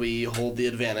that's where we hold the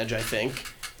advantage, I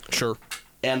think. Sure.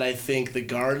 And I think the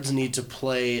guards need to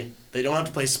play. They don't have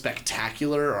to play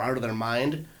spectacular or out of their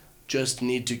mind. Just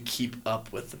need to keep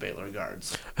up with the Baylor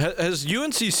guards. Has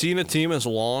UNC seen a team as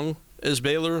long as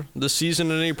Baylor this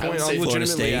season at any point? I'm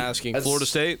legitimately asking. Florida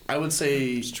State? I would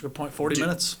say. Just a good point. 40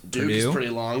 minutes. Duke is pretty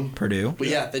long. Purdue. But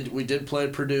yeah, we did play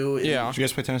Purdue. Yeah. Did you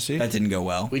guys play Tennessee? That didn't go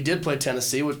well. We did play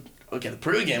Tennessee. Okay, the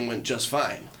Purdue game went just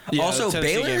fine. Yeah, also, the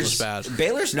Tennessee game was bad.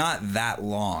 Baylor's not that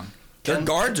long. Their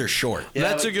guards are short. Yeah,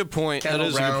 That's a good point. Kendall That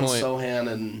is Brown, a good point.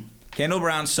 Sohan, and Kendall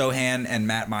Brown, Sohan, and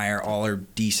Matt Meyer all are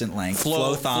decent length.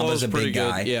 Flo Thomba's a big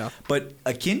guy. Yeah. But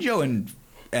Akinjo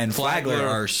and Flagler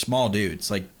are small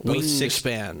dudes. Like both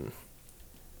Wingspan.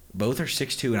 Both are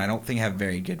 6'2", and I don't think have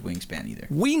very good wingspan either.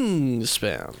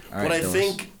 Wingspan. All right, what I Phyllis.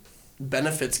 think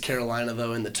benefits Carolina,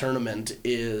 though, in the tournament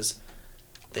is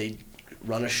they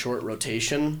run a short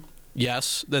rotation.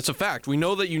 Yes, that's a fact. We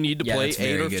know that you need to Yeah, play that's 8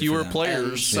 very or good fewer for them.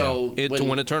 players So to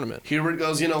win a tournament. Hubert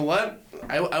goes, you know what?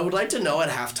 I would like to know at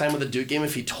halftime of the Duke game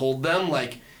if he told them,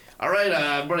 like, all right,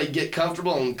 everybody get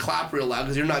comfortable and clap real loud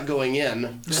because you're not going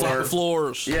in. Slap the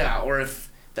floors. Yeah, or if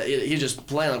he's just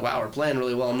playing like, wow, we're playing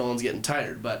really well, no one's getting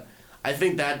tired. But I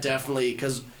think that definitely,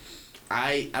 because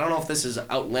I don't know if this is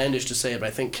outlandish to say it, but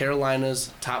I think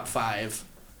Carolina's top 5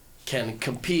 can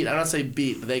compete. I don't say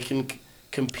beat, but they can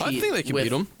compete. I think they can with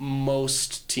beat 'em.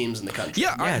 most teams in the country.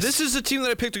 Yeah, this is a team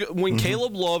that I picked. When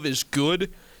Caleb Love is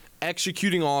good,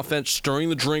 executing offense, stirring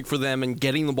the drink for them, and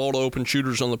getting the ball to open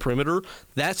shooters on the perimeter,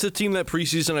 that's the team that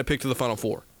preseason I picked to the Final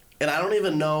Four. And I don't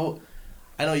even know.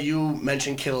 I know you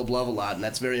mentioned Caleb Love a lot, and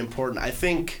that's very important. I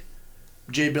think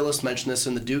Jay Billis mentioned this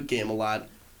in the Duke game a lot.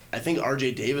 I think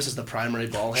R.J. Davis is the primary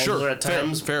ball handler at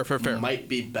times. Fair. Might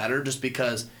be better just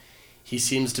because he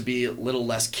seems to be a little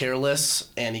less careless,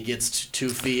 and he gets to 2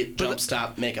 feet, jump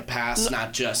stop, make a pass,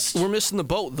 not just... We're missing the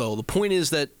boat, though. The point is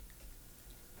that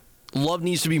Love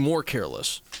needs to be more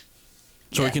careless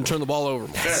so he can turn the ball over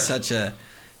more. That's such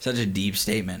a deep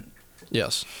statement.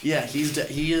 Yes. Yeah, he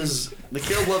is... The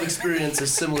Caleb Love experience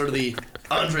is similar to the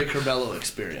Andre Curbelo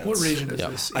experience. What region is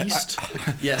this? East?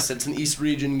 Yes, it's an East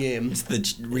region game. It's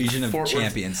the region of Fort Worth,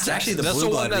 champions. It's actually the That's blue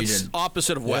the one blood that's region.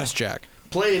 opposite of West, Jack.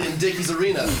 Played in Dickey's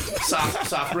Arena.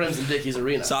 Soft rims in Dickey's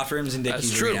Arena. Soft rims and Dickey's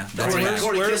That's true. Arena. That's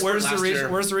Where's right. the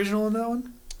region? Where's the regional in that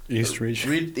one? East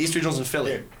region. East regional's in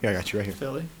Philly. Yeah, I got you right here.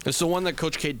 Philly. It's the one that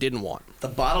Coach K didn't want. The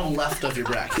bottom left of your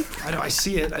bracket. I know. I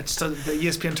see it. I just the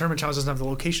ESPN tournament challenge doesn't have the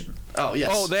location. Oh yes.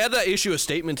 Oh, they had to issue a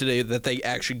statement today that they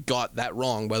actually got that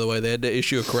wrong, by the way. They had to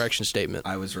issue a correction statement.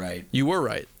 I was right. You were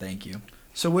right. Thank you.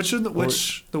 So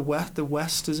the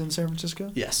West is in San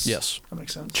Francisco? Yes. Yes. That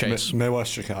makes sense. Chase.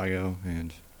 Midwest Chicago,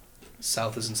 and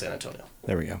South is in San Antonio.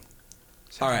 there we go.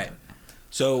 All right.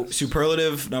 So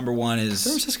superlative number 1 is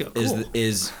San Francisco. Cool.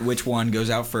 is which one goes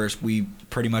out first? We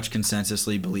pretty much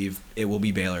consensusly believe it will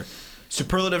be Baylor.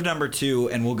 Superlative number 2,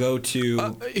 and we'll go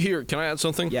to here. Can I add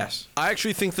something? Yes. I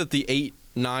actually think that the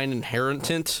 8-9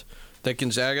 inheritance that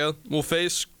Gonzaga will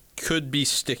face could be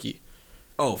sticky.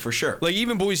 Oh, for sure. Like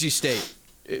even Boise State,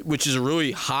 which is a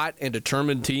really hot and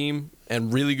determined team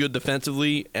and really good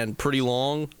defensively and pretty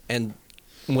long, and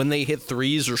when they hit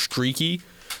threes are streaky,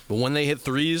 but when they hit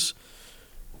threes,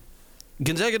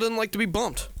 Gonzaga doesn't like to be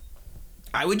bumped.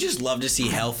 I would just love to see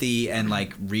healthy and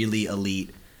like really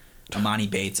elite Amani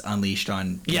Bates unleashed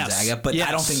on Gonzaga, but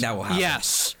I don't think that will happen.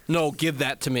 Yes. No, give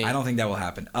that to me. I don't think that will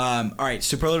happen. All right,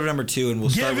 superlative number 2, and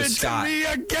we'll start with Scott. Give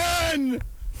it to me again!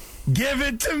 Give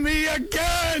it to me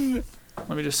again!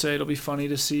 Let me just say it'll be funny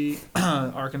to see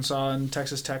Arkansas and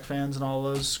Texas Tech fans and all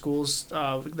those schools,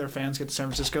 their fans get to San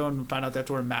Francisco and find out they have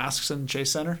to wear masks in Chase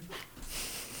Center.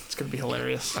 It's going to be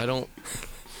hilarious. I don't...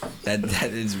 That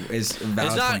is a valid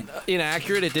It's not point.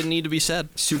 inaccurate. It didn't need to be said.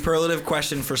 Superlative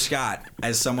question for Scott,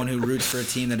 as someone who roots for a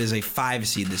team that is a 5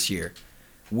 seed this year.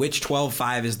 Which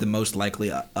 12-5 is the most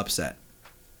likely upset?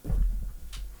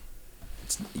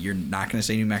 You're not going to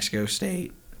say New Mexico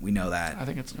State. We know that. I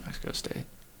think it's New Mexico State.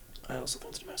 I also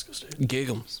think it's New Mexico State. Gig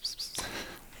 'em.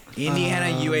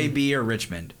 Indiana, UAB, or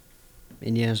Richmond?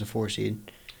 Indiana's a 4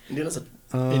 seed. Indiana's a...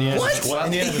 What?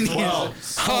 Indiana's a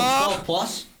 12. 12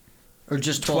 plus? Or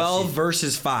just 12 seed?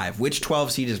 versus 5. Which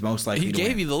 12 seed is most likely He to gave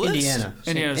win? you the list.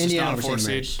 Indiana's just not a 4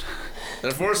 seed.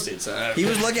 They're 4 seeds. He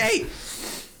was looking. Hey,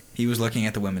 he was looking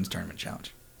at the women's tournament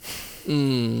challenge.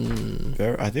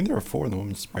 I think there are 4 in the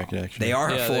women's bracket, actually. They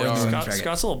are Yeah, 4 they in the are. women's bracket.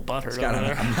 Scott's a little butthurt Scott, over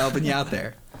I'm there. helping you out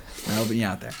there. I'm helping you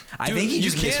out there. I Dude, think he you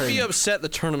just can't misheard be me. upset the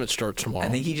tournament starts tomorrow. I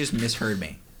think he just misheard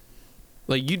me.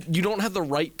 Like you don't have the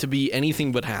right to be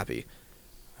anything but happy.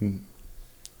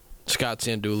 Scott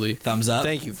Sanduli. Thumbs up.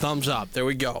 Thank you. Thumbs up. There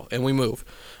we go. And we move.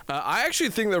 I actually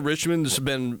think that Richmond's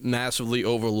been massively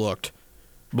overlooked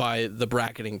by the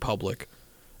bracketing public.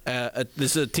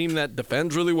 This is a team that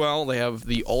defends really well. They have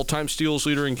the all-time steals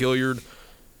leader in Gilliard.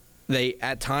 They,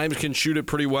 at times, can shoot it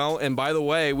pretty well. And by the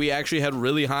way, we actually had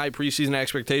really high preseason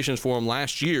expectations for them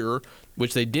last year,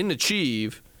 which they didn't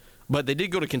achieve, but they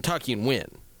did go to Kentucky and win.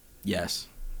 Yes.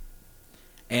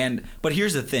 But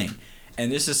here's the thing,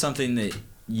 and this is something that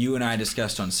you and I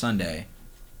discussed on Sunday,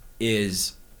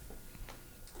 is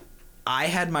I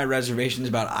had my reservations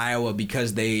about Iowa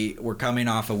because they were coming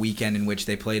off a weekend in which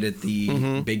they played at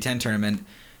the Big Ten tournament.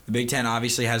 The Big Ten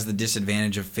obviously has the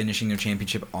disadvantage of finishing their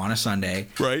championship on a Sunday.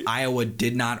 Right. Iowa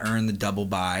did not earn the double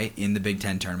bye in the Big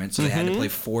Ten tournament, so they had to play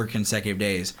 4 consecutive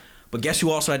days. But guess who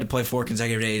also had to play 4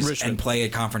 consecutive days Richmond. and play a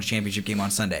conference championship game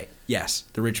on Sunday? Yes,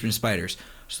 the Richmond Spiders.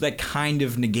 So that kind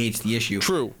of negates the issue.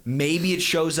 True. Maybe it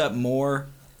shows up more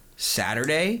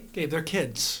Saturday. Gabe, they're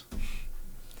kids.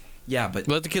 Yeah, but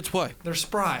Let the kids play. They're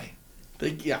spry.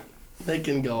 They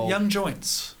can go. Young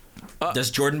joints.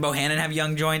 does Jordan Bohannon have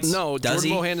young joints? No, does Jordan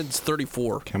he? Bohannon's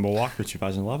 34. Kemba Walker,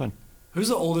 2011. Who's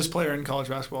the oldest player in college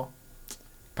basketball?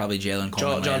 Probably Jalen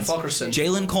Coleman. John Lands. Fulkerson.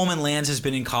 Jalen Coleman Lands has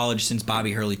been in college since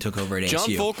Bobby Hurley took over at John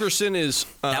ASU. Fulkerson is...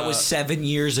 That was 7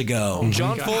 years ago.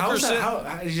 John Fulkerson...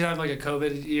 How did you have like a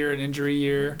COVID year, an injury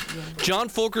year? John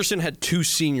Fulkerson had 2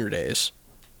 senior days.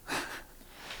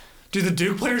 Dude, the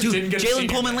Duke players didn't get a Jalen senior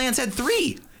Coleman day. Lands had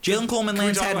 3. Jalen Coleman we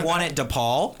Lands talk had about one that? at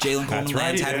DePaul. Jalen Coleman right,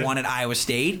 Lands he had did. one at Iowa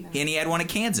State, and he had one at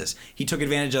Kansas. He took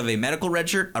advantage of a medical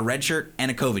redshirt, a redshirt, and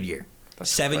a COVID year.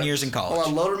 7 years in college. Hold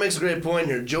on, Loader makes a great point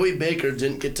here. Joey Baker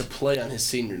didn't get to play on his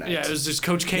senior night. Yeah, it was just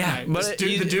Coach K night. But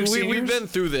The Duke we've seniors? been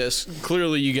through this.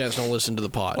 Clearly, you guys don't listen to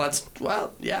the pod.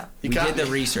 Yeah. We did the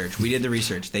research. We did the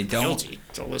research. They don't. Guilty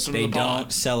to listen They to the pod.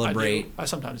 don't celebrate. I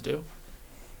sometimes do.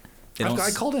 They don't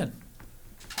I called in.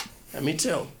 Yeah, me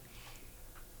too.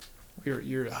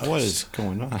 You're a host. What is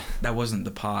going on? That wasn't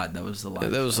the pod. That was the live.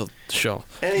 That was a show.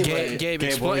 Anyway, Gabe,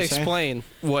 what were you saying? explain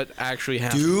what actually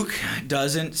happened. Duke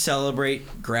doesn't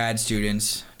celebrate grad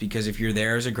students because if you're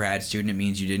there as a grad student, it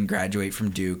means you didn't graduate from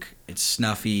Duke. It's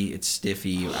snuffy. It's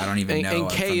stiffy. I don't even know.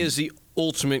 And K is the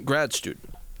ultimate grad student.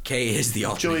 K is the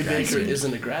ultimate Joey grad Baker student.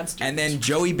 isn't a grad student. And then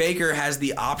Joey Baker has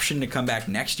the option to come back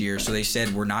next year. So they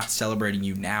said, we're not celebrating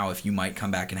you now if you might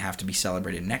come back and have to be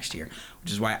celebrated next year.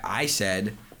 Which is why I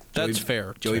said That's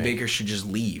fair. Joey Baker should just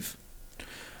leave.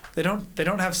 They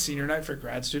don't have senior night for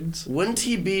grad students. Wouldn't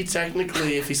he be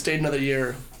technically, if he stayed another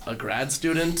year, a grad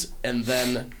student and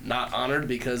then not honored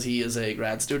because he is a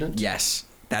grad student? Yes,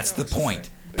 that's the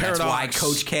point. That's why Paradox.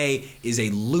 Coach K is a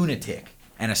lunatic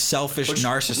and a selfish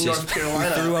North narcissist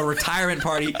Carolina. who threw a retirement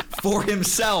party for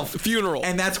himself. Funeral.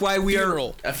 And that's why we are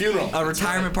a funeral. A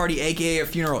retirement party, aka a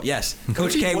funeral. Yes.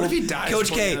 Coach K. What if he dies Coach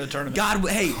before the K. end of the tournament?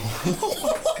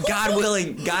 God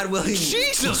willing.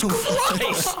 Jesus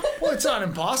Christ. Well, it's not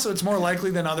impossible. It's more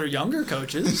likely than other younger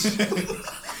coaches.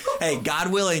 Hey,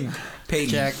 God willing, Peyton.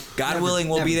 Jack, God willing,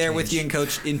 we'll be there with you and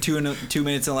Coach in 2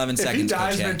 minutes and 11 If seconds. he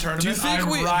dies Coach K. mid-tournament,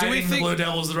 I'm riding the Blue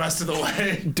Devils the rest of the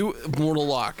way. Mortal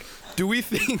Lock. Do we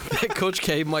think that Coach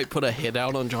K might put a hit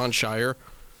out on John Shire,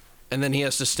 and then he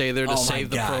has to stay there to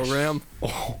save the program?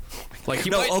 Like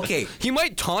he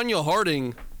might Tanya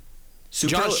Harding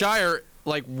John Shire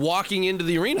like walking into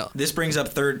the arena. This brings up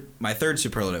my third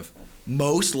superlative.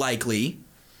 Most likely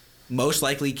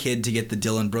kid to get the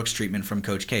Dylan Brooks treatment from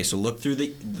Coach K. So look through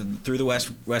the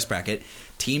West bracket.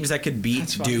 Teams that could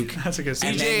beat Duke. That's a good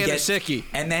EJ Anasicki.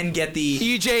 And then get the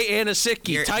EJ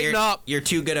Anasicki. Tighten up. You're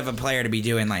too good of a player to be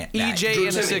doing like that. EJ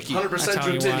Anasicki. 100%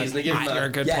 Drew Timme. He's going to give him You're a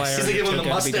good player. player. He's going to give him the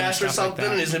mustache or stuff like something,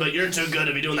 that. and he's going to be like, you're too good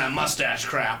to be doing that mustache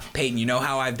crap. Peyton, you know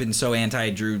how I've been so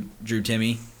anti-Drew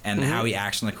Timme and how he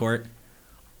acts on the court?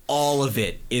 All of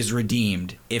it is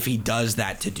redeemed if he does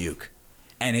that to Duke.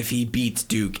 And if he beats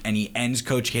Duke and he ends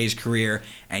Coach K's career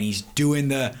and he's doing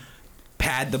the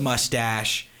pad the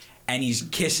mustache and he's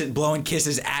blowing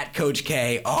kisses at Coach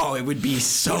K, oh, it would be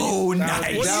so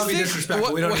nice. That would be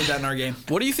disrespectful. We don't need that in our game.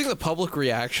 What do you think the public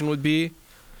reaction would be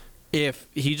if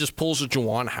he just pulls a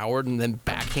Juwan Howard and then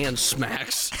backhand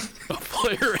smacks a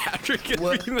player after giving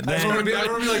that? Everyone would be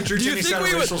like, Drew Timme said a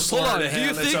racial slur to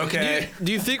him. It's okay.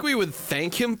 Do you think we would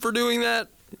thank him for doing that?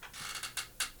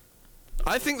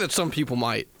 I think that some people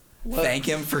might. Thank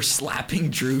him for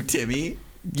slapping Drew Timme?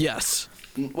 Yes.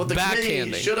 What the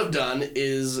committee should have done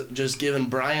is just given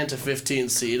Bryant a 15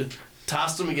 seed,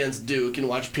 tossed him against Duke, and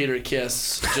watch Peter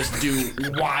Kiss just do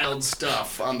wild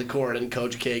stuff on the court, and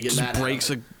Coach K get mad at him. Breaks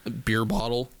a beer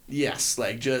bottle. Yes,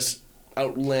 like just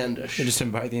outlandish. And just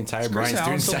invite the entire Does Brian Grayson student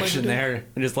Allen still section play for there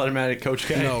and just let him at it, Coach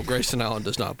K. No, Grayson Allen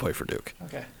does not play for Duke.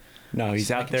 Okay. No,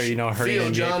 he's out there, hurting Theo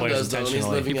NBA John players does, though, and he's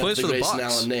intentionally. living up the Grayson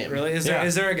Allen name. Really? Is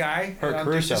there a guy Hurt on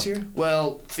Duke this Caruso. year?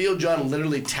 Well, Theo John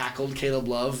literally tackled Caleb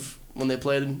Love when they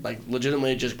played, like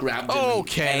legitimately just grabbed him.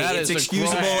 Okay, that it's is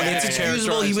excusable. It's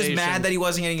excusable. He was characterization. mad that he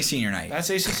wasn't getting a senior night. That's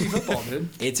ACC football, dude.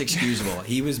 It's excusable.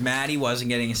 He was mad he wasn't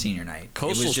getting a senior night. It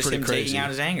Coastal's was just pretty him crazy. taking out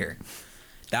his anger.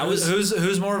 That was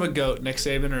who's more of a goat, Nick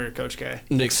Saban or Coach K?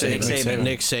 Nick Saban.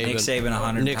 Nick Saban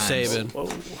 100 Nick times. Saban. Whoa.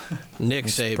 Nick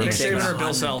Saban. Nick Saban or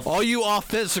Bill Self? All you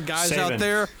offensive guys out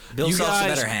there, Bill you Self's a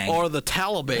guys better hang. are the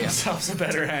Taliban. Self's a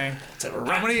better hang.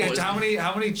 How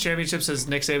many championships has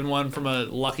Nick Saban won from a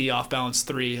lucky off balance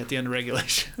 3 at the end of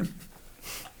regulation?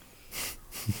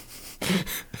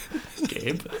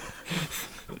 Gabe.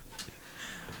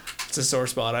 It's a sore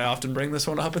spot. I often bring this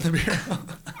one up in the bureau.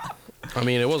 I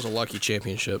mean, it was a lucky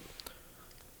championship.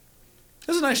 It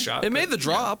was a nice shot. It made the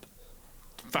drop.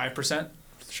 5%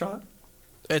 shot.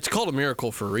 It's called a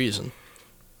miracle for a reason.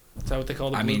 Is that what they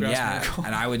call the I mean, bluegrass miracle?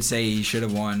 and I would say he should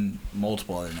have won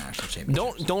multiple other national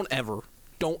championships.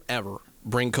 Don't ever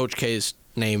bring Coach K's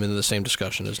name into the same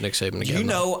discussion as Nick Saban again. You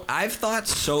know, I've thought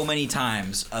so many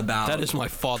times about... That is my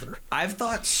father. I've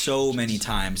thought so many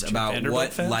times about Vanderbilt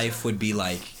what fans? life would be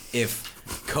like if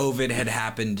COVID had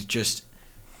happened just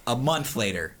a month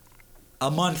later.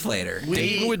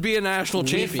 Dayton would be a national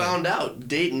champion. We found out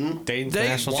Dayton's They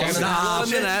national won champion.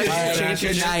 the national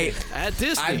championship Good night. at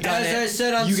Disney. I've done As it. I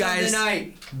said on You Sunday guys-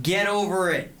 night, get over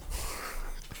it.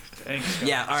 Thanks, Scott.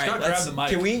 Yeah, all right. Scott, grab the mic.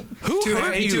 Can we... Who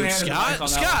hurt he you, two-handed the mic Scott? on that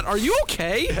Scott, are you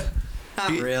okay?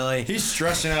 Not really. He's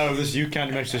stressing out over this UConn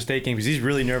New Mexico State game because he's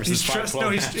really nervous. He's this 5-12 stressed. No,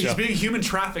 he's matchup. being human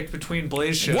trafficked between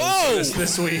Blaze shows Whoa!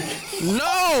 this week.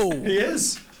 No! He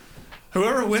is.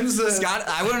 Whoever wins the Scott,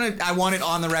 I want it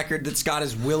on the record that Scott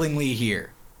is willingly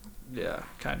here. Yeah,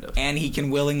 kind of. And he can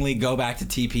willingly go back to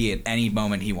TP at any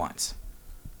moment he wants.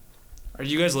 Are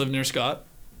you guys live near Scott?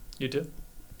 You too?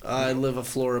 I live a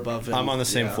floor above him. I'm on the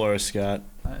same floor as Scott.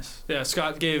 Nice. Yeah,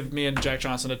 Scott gave me and Jack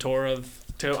Johnson a tour of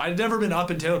Taylor. I'd never been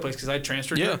up in Taylor Place because I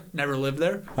transferred here. Never lived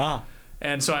there. Ah.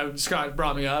 And so Scott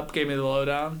brought me up, gave me the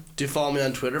lowdown. Do you follow me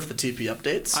on Twitter for the TP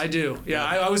updates? I do. Yeah,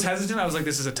 I was hesitant. I was like,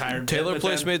 this is a tired bit, Taylor but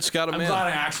Place then made Scott a I'm man. glad I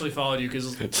actually followed you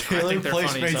because I Taylor think they're Place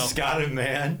funny. made so. Scott a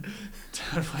man.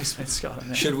 Taylor Place made Scott a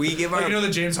man. Should we give Like, our... you know that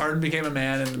James Harden became a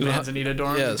man in the Manzanita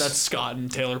dorm? Yes. That's Scott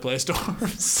and Taylor Place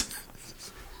dorms.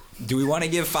 Do we want to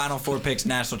give Final Four picks,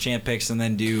 national champ picks, and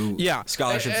then do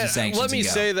scholarships and sanctions? Let me and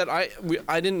go? say that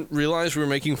I didn't realize we were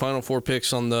making Final Four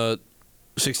picks on the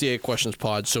 68 Questions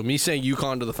pod. So me saying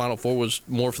UConn to the Final Four was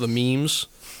more for the memes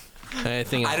than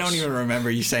anything else. I don't even remember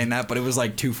you saying that, but it was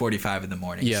like 2:45 in the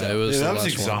morning. Yeah, so. it was. Yeah, the that was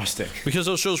last one. exhausting. Because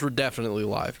those shows were definitely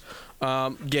live.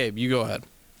 Gabe, you go ahead.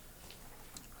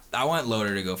 I want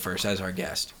Loader to go first as our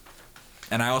guest.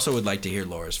 And I also would like to hear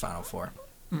Laura's Final Four.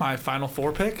 My Final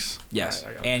Four picks? Yes,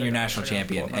 and your national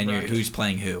champion, and who's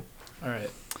playing who. All right.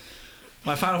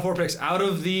 My Final Four picks out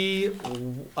of the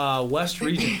West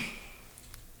region.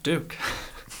 Duke.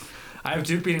 I have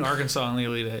Duke beating Arkansas in the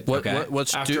Elite Eight.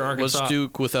 What's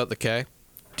Duke without the K?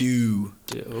 Do.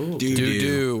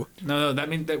 No, that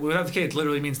means that without the K, it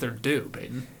literally means they're due,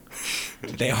 Peyton.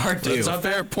 They are due. That's a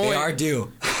fair point. They are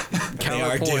due. They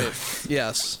are due.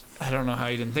 Yes. I don't know how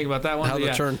you didn't think about that one. How the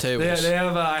turntables. They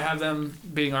have. I have them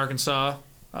beating Arkansas.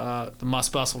 The Muss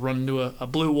Bus will run into a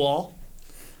blue wall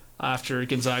after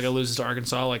Gonzaga loses to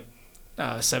Arkansas, like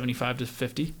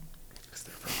 75-50. Because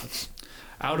they're frauds.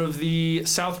 Out of the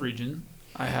South region,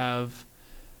 I have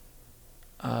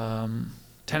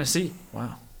Tennessee.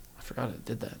 Wow, I forgot it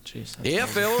did that. Jeez. Yeah,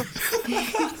 fella.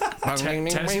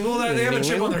 Tennessee. Well, they have a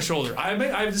chip on their shoulder.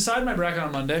 I've decided my bracket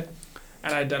on Monday,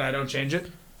 and I don't change it.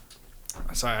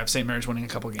 So I have St. Mary's winning a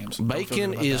couple games.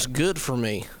 Bacon is good for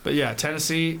me. But yeah,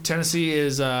 Tennessee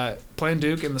is playing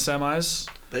Duke in the semis.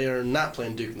 They are not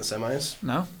playing Duke in the semis.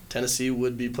 No? Tennessee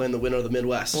would be playing the winner of the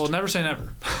Midwest. Well, never say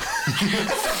never.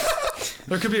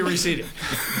 There could be a reseeding.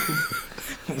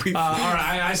 All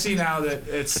right, I see now that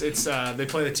it's they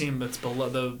play the team that's below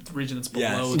the region that's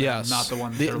below them, not the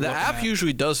one. The app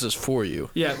usually does this for you.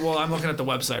 Yeah, well, I'm looking at the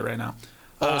website right now.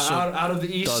 Also, out of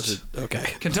the East, does it?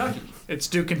 Okay. Kentucky. It's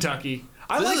Duke, Kentucky.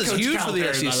 This is huge for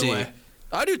the SEC.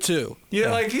 I do too. Yeah,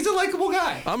 like he's a likable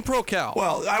guy. I'm pro Cal.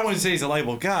 Well, I wouldn't say he's a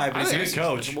likable guy, but he's a good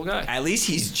coach. Likable guy. At least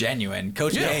he's genuine.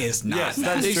 Coach K is not. Yes,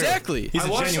 that's exactly. True. He's a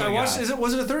genuine guy.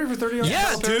 Was it a 30 for 30?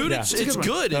 Yeah, dude, it's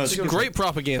good. It's great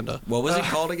propaganda. What was it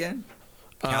called again?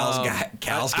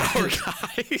 Cal's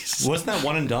guys. Wasn't that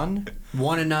one and done?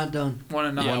 One and not done. One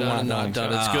and not Yeah, done. one and not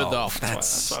done. It's good though.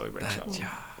 That's why we bring it up.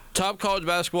 Top college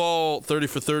basketball 30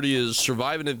 for 30 is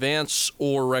Survive and Advance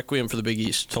or Requiem for the Big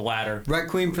East. The latter.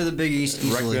 Requiem for the Big East.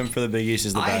 Easily. Requiem for the Big East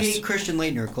is the best. I hate Christian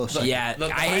Leitner close. Yeah,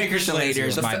 I hate Christian Leitner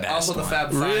is my best. Also the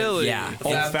Fab Five. Really? Yeah.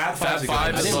 Fab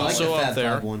Five is also up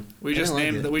there. We just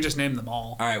named them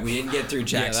all. All right, we didn't get through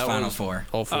Jack's Final Four.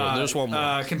 All four. There's one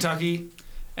more. Kentucky,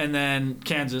 and then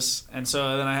Kansas, and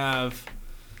so then I have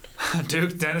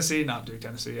Duke, Tennessee, not Duke,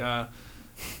 Tennessee.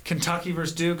 Kentucky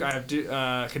versus Duke. I have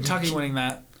Kentucky winning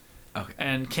that. Okay.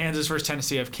 And Kansas versus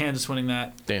Tennessee, I have Kansas winning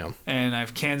that. Damn. And I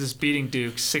have Kansas beating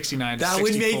Duke 69-64. That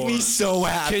would make me so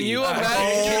happy. Can you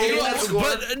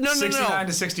imagine? No.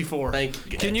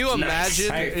 69-64. Can you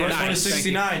imagine? Hey, first one is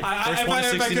 69. If I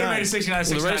could have made it 69-69.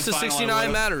 The race to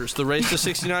 69 matters. The race to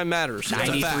 69 matters.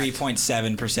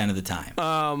 93.7% of the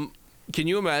time. Can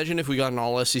you imagine if we got an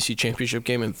all-SEC championship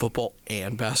game in football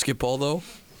and basketball, though?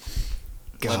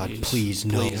 God, please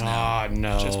no.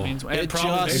 No. It just means It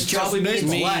probably just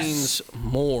means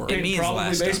more. It means probably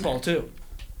less. baseball too.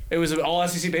 It was an all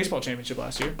SEC baseball championship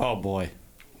last year. Oh boy.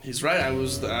 He's right. I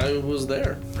was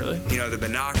there. Really? You know, the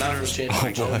binoculars.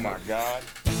 Oh my God.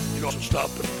 You know,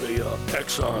 stop at the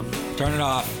Exxon Turn it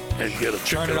off. and get a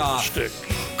chicken Turn it on a off. stick.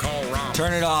 Call Ron.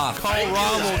 Turn it off. Call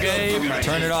Rommel, Gabe.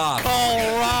 Turn it off.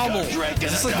 Call Rommel. Is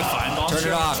this like the Feinbaum Turn it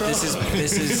show? off.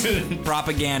 This is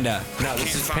propaganda. No,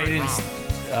 this is Peyton's.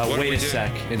 Wait a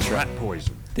sec. Rat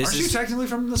poison. Aren't you technically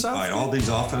from the South? All these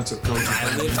offensive coaches.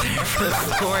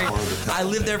 I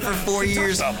lived there for 4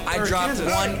 years. I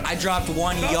dropped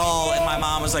one y'all, and my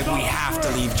mom was like, "We have to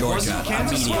leave Georgia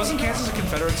immediately." Wasn't Kansas a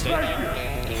Confederate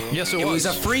state? Yes, It was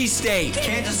a free state.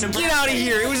 Kansas, Nebraska. Get out of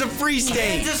here! It was a free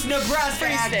state. Kansas, Nebraska,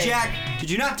 Jack. Did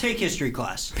you not take history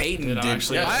class? Peyton did.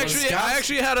 I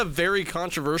actually had a very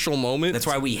controversial moment. That's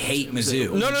why we hate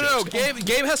Mizzou. No.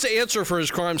 Gabe has to answer for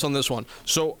his crimes on this one.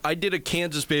 So I did a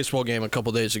Kansas baseball game a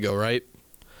couple days ago, right?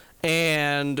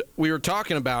 And we were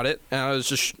talking about it, and I was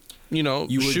just,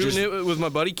 shooting it with my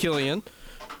buddy Killian,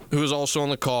 who was also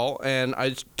on the call, and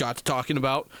I got to talking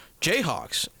about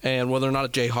Jayhawks and whether or not a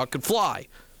Jayhawk could fly.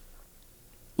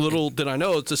 Little did I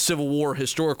know, it's a Civil War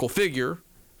historical figure.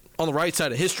 On the right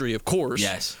side of history, of course.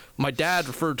 Yes. My dad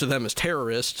referred to them as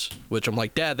terrorists, which I'm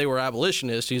like, Dad, they were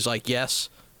abolitionists. He's like, yes.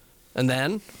 And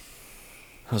then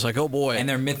I was like, oh boy. And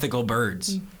they're mythical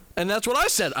birds. And that's what I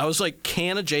said. I was like,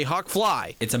 can a Jayhawk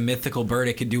fly? It's a mythical bird.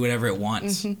 It can do whatever it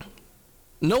wants.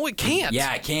 Mm-hmm. No, it can't.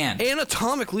 Yeah, it can.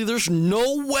 Anatomically, there's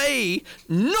no way.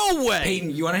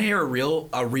 Peyton, you want to hear a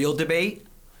real debate?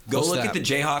 Go What's look that? at the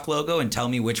Jayhawk logo and tell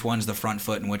me which one's the front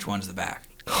foot and which one's the back.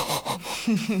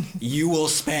 You will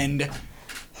spend an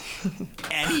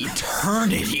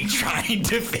eternity trying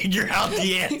to figure out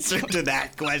the answer to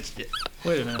that question.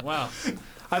 Wait a minute. Wow.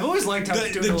 I've always liked how the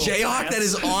Jayhawk that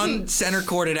is on center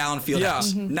court at Allen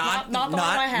Fieldhouse. Yeah. Not the one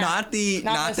I have. Not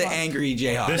the angry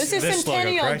Jayhawk. This is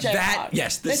Centennial logo, Jayhawk. That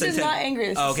yes, This is not angry.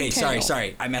 This okay, is Centennial.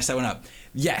 sorry, I messed that one up.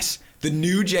 Yes, the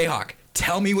new Jayhawk.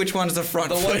 Tell me which one's the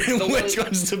front foot and which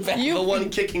one's the back. The one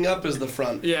kicking up is the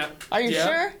front. Yeah. Are you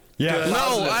sure? Yeah.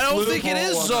 No, I don't think it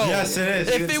is so. Yes, it is.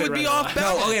 If it would be off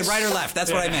balance. No, okay, right or left.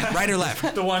 That's what I meant. Right or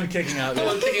left. The one kicking out. The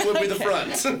one kicking would be the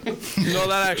front. No,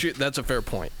 that's a fair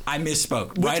point. I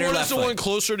misspoke. Which Right or one left is the foot? one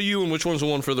closer to you and which one's the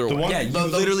one further away? one- Yeah, you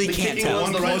literally the can't kicking tell. The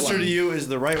one's one the right closer one. to you is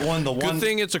the right one. The one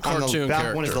thing it's a on the cartoon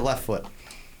back one is character. the left foot.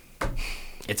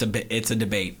 It's a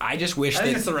debate. I just wish I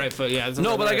think that it's the right foot. Yeah.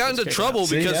 No, but I got into trouble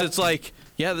See, because yeah. it's like,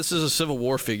 this is a Civil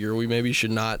War figure. We maybe should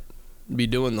not be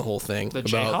doing the whole thing. The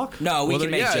about, Jayhawk? No, we whether-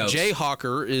 can make jokes.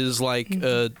 Jayhawker is like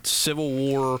a Civil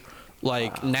War,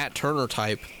 like Nat Turner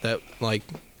type that, like,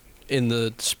 in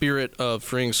the spirit of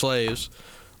freeing slaves,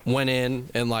 went in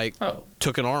and like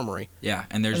took an armory. Yeah,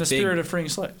 and there's in the big, spirit of freeing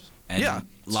slaves. and Yeah.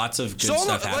 lots of good So,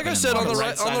 stuff like happened. I said, on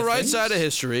the right side of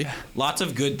history, lots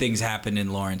of good things happened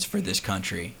in Lawrence for this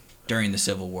country during the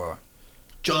Civil War.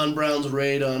 John Brown's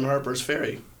raid on Harper's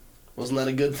Ferry. Wasn't that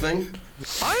a good thing?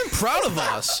 I am proud of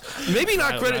us. Maybe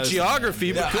not good at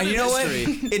geography, but good you at know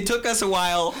history. what? It took us a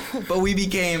while, but we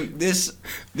became this.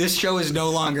 This show is no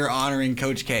longer honoring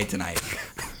Coach K tonight.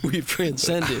 We've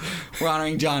transcended. We're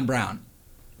honoring John Brown,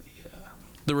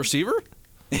 the receiver.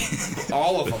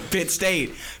 All of them. Pitt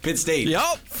State.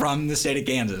 Yep. From the state of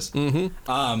Kansas.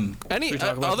 Mm-hmm. Any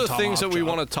other things that we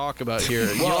want to talk about here?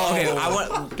 Well, okay, I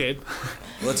want. Gabe.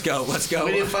 Let's go.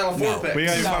 We need a final four pick. We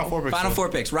got your final four picks. Final four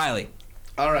picks. Riley.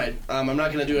 All right. I'm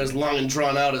not going to do it as long and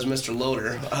drawn out as Mr.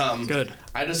 Loader. Good.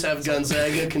 I just have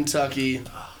Gonzaga, Kentucky,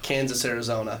 Kansas,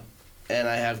 Arizona. And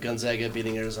I have Gonzaga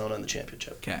beating Arizona in the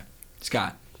championship. Okay.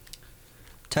 Scott.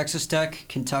 Texas Tech,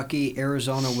 Kentucky,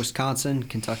 Arizona, Wisconsin,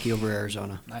 Kentucky over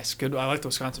Arizona. Nice. Good. I like the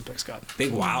Wisconsin pick, Scott.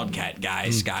 Big Wildcat guy,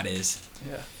 Scott is.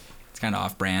 Yeah. It's kind of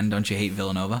off-brand. Don't you hate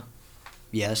Villanova?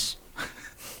 Yes.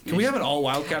 Can we have an all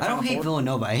Wildcat? I don't hate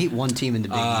Villanova. I hate one team in the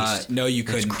Big East. No, you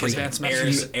couldn't. crazy.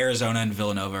 Because Arizona and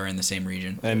Villanova are in the same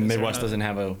region. And Midwest doesn't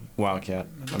have a Wildcat,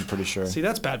 I'm pretty sure. See,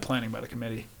 that's bad planning by the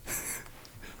committee.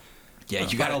 Yeah,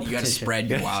 you got to spread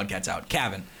your Wildcats out.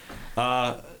 Kevin.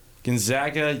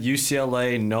 Gonzaga,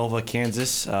 UCLA, Nova,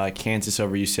 Kansas. Kansas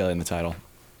over UCLA in the title.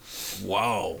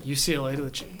 Whoa. UCLA to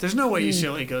the There's no way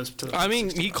UCLA goes to the I mean,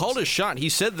 he called his shot. He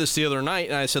said this the other night,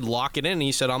 and I said, lock it in. And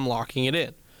he said, I'm locking it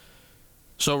in.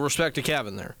 So respect to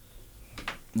Kevin there.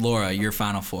 Laura, your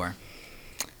final four.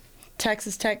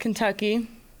 Texas Tech, Kentucky,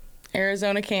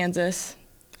 Arizona, Kansas,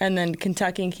 and then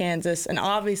Kentucky and Kansas. And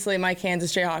obviously, my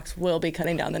Kansas Jayhawks will be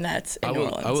cutting down the nets in New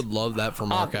Orleans. I would love that for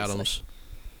Mark Obviously. Adams.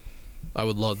 I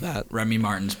would love that. Remy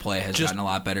Martin's play has gotten a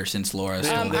lot better since Laura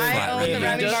stole the I flat own the rating.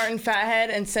 Remy Martin fathead,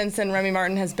 and since then, Remy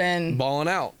Martin has been balling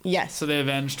out. Yes. So they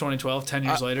avenged 2012, 10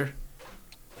 years later.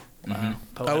 I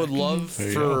would love There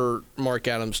you for Mark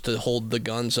Adams to hold the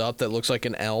guns up that looks like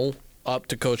an L up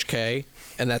to Coach K,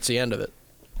 and that's the end of it.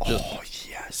 Just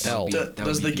yes. L.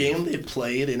 Does the game they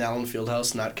played in Allen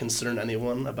Fieldhouse not concern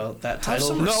anyone about that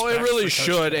title? No, it really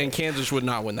should, and Kansas would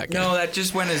not win that game. No, that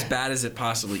just went as bad as it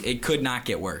possibly. It could not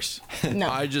get worse. No.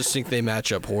 I just think they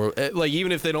match up horrible. Like,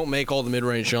 even if they don't make all the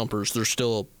mid-range jumpers, they're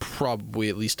still probably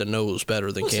at least a nose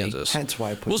better than We'll see. Kansas. Hence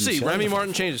why I put We'll see. UCLA Remy in the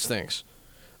Martin changes things.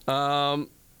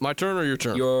 My turn or your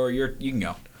turn? You can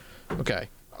go. Okay.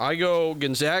 I go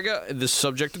Gonzaga. This is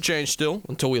subject to change still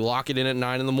until we lock it in at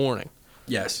 9 in the morning.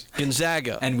 Yes.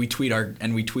 Gonzaga. And we tweet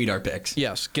our picks.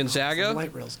 Yes. Gonzaga. The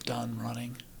light rail's done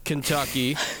running.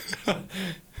 Kentucky.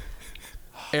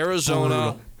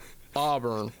 Arizona.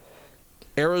 Auburn.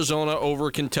 Arizona over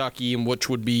Kentucky, and which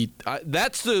would be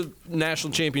that's the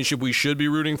national championship we should be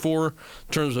rooting for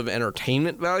in terms of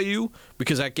entertainment value,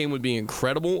 because that game would be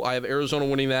incredible. I have Arizona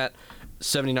winning that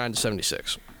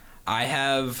 79-76. I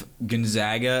have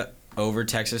Gonzaga over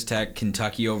Texas Tech,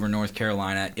 Kentucky over North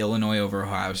Carolina, Illinois over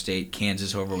Ohio State,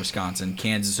 Kansas over Wisconsin,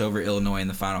 Kansas over Illinois in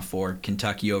the Final Four,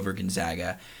 Kentucky over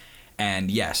Gonzaga.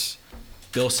 And yes,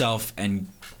 Bill Self and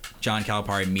John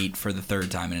Calipari meet for the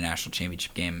third time in a national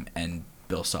championship game, and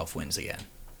Bill Self wins again.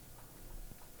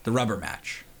 The rubber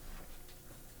match.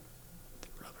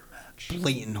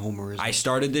 Blatant homerism. I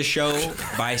started this show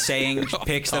by saying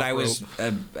picks that I was...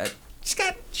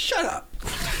 Scott, shut up.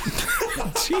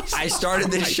 I started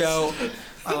this show...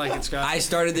 I like it, Scott. I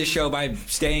started this show by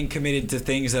staying committed to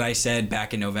things that I said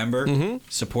back in November.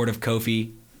 Support of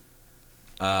Kofi.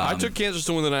 I took Kansas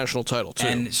to win the national title, too.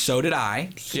 And so did I.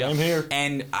 Same here.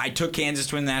 And I took Kansas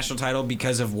to win the national title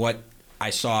because of what I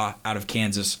saw out of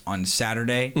Kansas on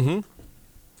Saturday.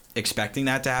 Expecting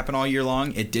that to happen all year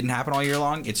long. It didn't happen all year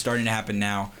long. It's starting to happen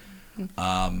now.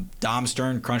 Dom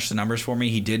Stern crunched the numbers for me.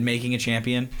 He did Making a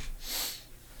Champion,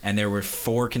 and there were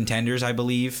 4 contenders, I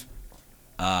believe.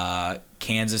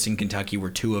 Kansas and Kentucky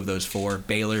were 2 of those 4.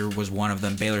 Baylor was one of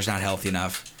them. Baylor's not healthy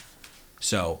enough.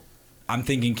 So I'm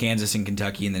thinking Kansas and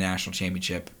Kentucky in the national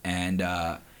championship. And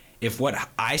if what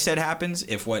I said happens,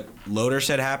 if what Loader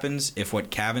said happens, if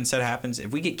what Cavan said happens,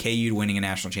 if we get KU winning a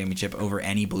national championship over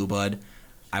any blue blood,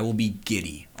 I will be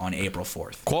giddy on April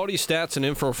 4th. Quality stats and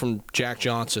info from Jack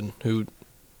Johnson, who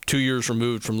 2 years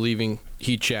removed from leaving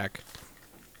Heat Check,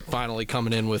 finally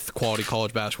coming in with quality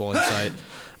college basketball insight.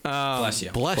 Bless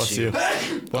you. Bless you.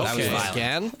 Okay,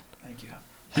 again. Thank you.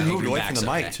 He moved away from the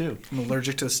mic, too. I'm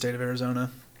allergic to the state of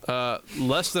Arizona.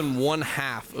 Less than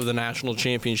 1/2 of the national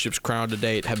championships crowned to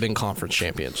date have been conference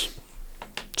champions.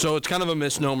 So it's kind of a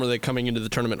misnomer that coming into the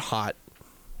tournament hot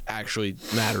actually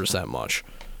matters that much.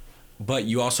 But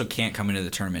you also can't come into the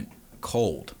tournament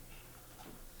cold.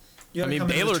 I mean,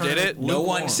 Baylor did it. No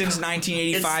one since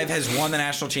 1985 has won the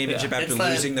national championship after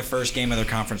losing the first game of their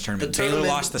conference tournament. Baylor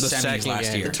lost the semis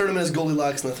last year. The tournament is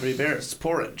Goldilocks and the Three Bears. It's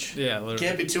porridge. Yeah, literally.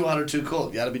 Can't be too hot or too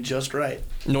cold. You got to be just right.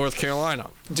 North Carolina.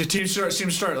 Do teams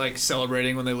start like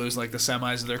celebrating when they lose like the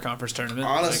semis of their conference tournament?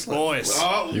 Honestly, like, boys,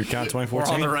 You count 2014. we're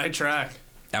on the right track.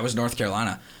 That was North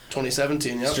Carolina.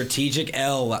 2017. Yep. Strategic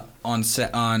L on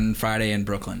Friday in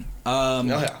Brooklyn.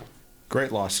 Yeah.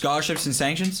 Great loss. Scholarships and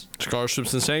sanctions.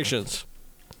 Scholarships and sanctions.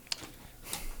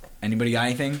 Anybody got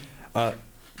anything?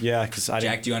 Yeah, because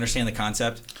Jack, do you understand the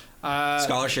concept?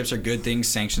 Scholarships are good things.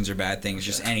 Sanctions are bad things.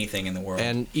 Just anything in the world.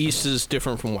 And East is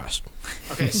different from West.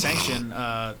 Okay, sanction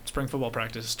spring football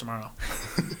practice tomorrow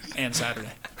and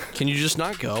Saturday. Can you just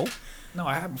not go? No,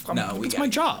 I have. No, it's my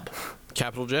job.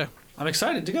 Capital J. I'm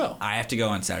excited to go. I have to go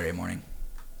on Saturday morning.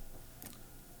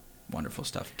 Wonderful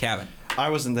stuff. Cavan. I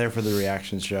wasn't there for the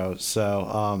reaction show,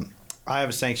 so I have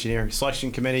a sanctioneer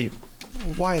selection committee.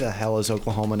 Why the hell is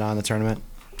Oklahoma not in the tournament?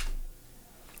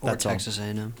 That's Texas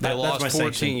A&M. They lost my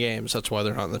 14 sanction. games. That's why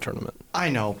they're not in the tournament. I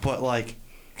know, but like,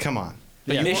 come on.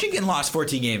 Yeah. Michigan lost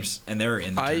 14 games, and they're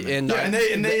in the tournament.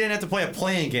 And they didn't have to play a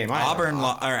playing game.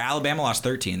 Alabama lost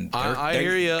 13. I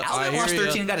hear you. Alabama lost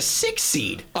 13 and got a 6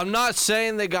 seed. I'm not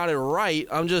saying they got it right.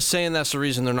 I'm just saying that's the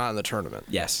reason they're not in the tournament.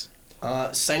 Yes.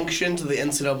 Sanctioned to the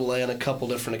NCAA on a couple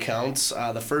different accounts.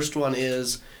 The first one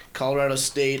is Colorado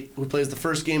State, who plays the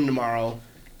first game tomorrow,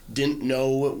 didn't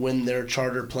know when their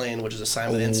charter plane, which is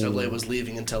assigned by the NCAA, was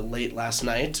leaving until late last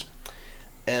night.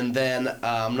 And then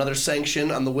another sanction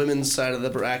on the women's side of the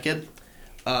bracket.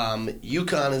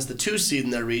 UConn is the 2 seed in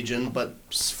their region, but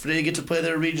they get to play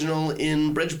their regional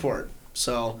in Bridgeport.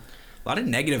 So a lot of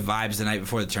negative vibes the night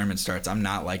before the tournament starts. I'm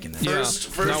not liking this.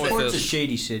 Bridgeport's a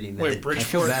shady city, man. Wait, I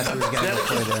feel bad for these guys that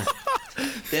play there.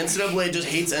 The NCAA just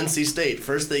hates NC State.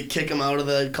 First, they kick them out of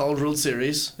the College World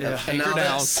Series. Yeah, and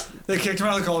now this. They kicked him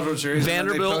out of the College World Series.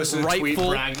 Vanderbilt, and they posted a tweet rightful-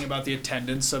 bragging about the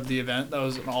attendance of the event. That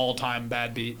was an all-time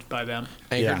bad beat by them.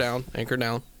 Anchor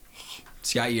down.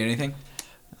 Scott, you got anything?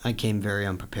 I came very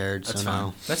unprepared, That's so fine.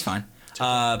 no. That's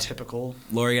fine. Typical.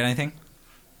 Lori, got anything?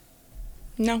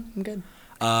 No, I'm good.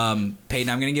 Peyton,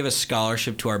 I'm going to give a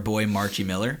scholarship to our boy Marchie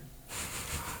Miller.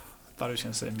 Thought he was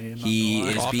going to say me. He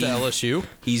is Off to being LSU.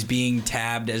 He's being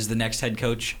tabbed as the next head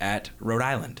coach at Rhode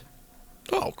Island.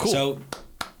 Oh, cool. So,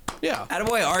 yeah,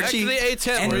 attaboy, Archie. Back to the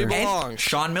A10 where he belongs.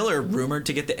 Sean Miller rumored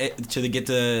to get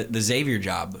the Xavier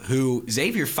job. Who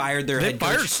Xavier fired their head coach.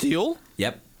 They fired Steele?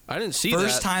 Yep. I didn't see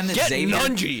First that. time that Get Xavier.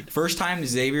 nungied. First time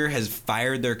Xavier has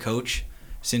fired their coach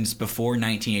since before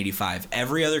 1985.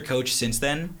 Every other coach since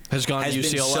then has been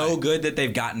UCLA. so good that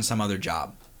they've gotten some other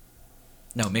job.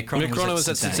 No, Mick Cronin was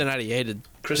at Cincinnati. Hated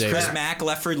Chris Mack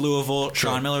left for Louisville.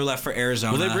 Sean Miller left for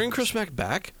Arizona. Will they bring Chris Mack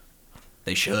back?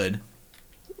 They should.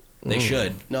 They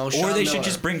should. No, or Sean they Miller. should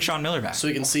just bring Sean Miller back. So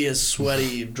we can see his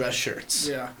sweaty dress shirts.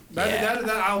 Yeah. That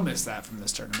I'll miss that from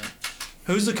this tournament.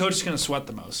 Who's the coach that's going to sweat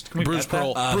the most? Can we Bruce bet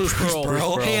that? Pearl. Bruce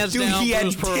Pearl. Hands Dude, down, he had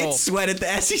Bruce Pearl. sweat at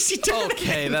the SEC tournament.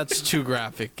 Okay, that's too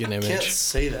graphic an image. Can't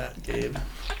say that, Gabe.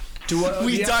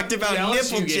 We talked about the LSU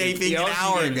nipple game- chafing the an LSU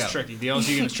hour game is ago. tricky. The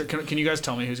LSU game is tricky. Can you guys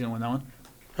tell me who's going to win that one?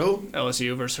 Who?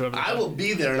 LSU versus whoever. I will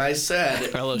be there, and I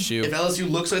said LSU. if LSU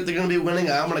looks like they're going to be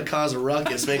winning, I'm going to cause a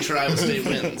ruckus. Make sure Iowa State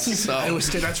wins. So Iowa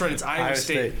State. That's right. It's Iowa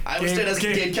State. Iowa State has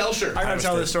Gabe Kelcher. I got to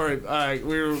tell this story.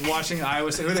 We were watching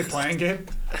Iowa State. Who are they playing, Gabe?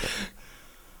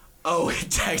 Oh,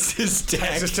 Texas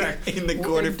Tech in the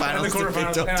quarterfinals. In the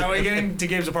quarterfinals. to And I was getting to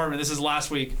Gabe's apartment. This is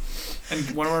last week. And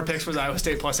one of our picks was Iowa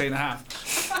State plus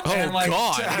 8.5. Oh, And, like,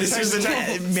 God. This is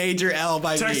a major L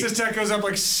by me. Texas Tech goes up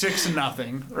like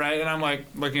 6-0, right? And I'm like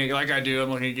looking at, like I do, I'm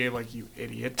looking at Gabe like, you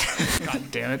idiot. God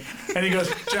damn it. And he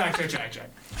goes, Jack.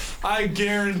 I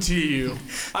guarantee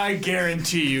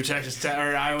you, Texas Tech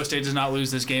or Iowa State does not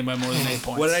lose this game by more than 8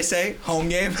 points. What did I say? Home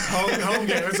game? Home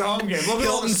game. It's a home game. Look at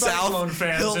all the Hilton South. Cyclone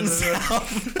fans. Hilton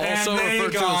South. Also And they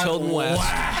referred to as got Hilton West.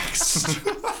 waxed.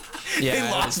 Yeah, They it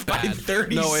was lost by bad.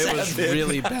 37. No, it was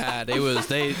really bad. It was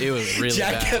really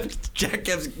bad. Jack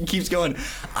keeps going.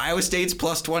 Iowa State's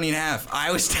plus 20.5.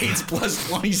 Iowa State's plus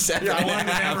 27. Yeah,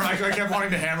 I kept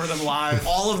wanting to hammer them live.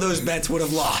 All of those bets would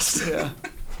have lost. Yeah.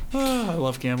 I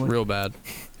love gambling. Real bad.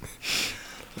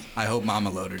 I hope Mama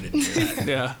Loader didn't hear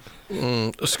that.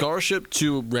 Yeah. A scholarship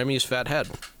to Remy's fat head.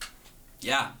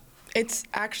 Yeah. It's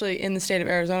actually in the state of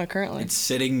Arizona currently. It's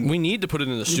sitting. We need to put it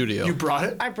in the studio. You brought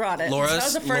it? I brought it. Laura that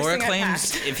was the first thing I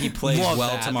claims packed. if he plays Love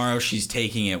well that. tomorrow, she's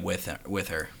taking it with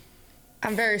her.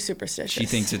 I'm very superstitious. She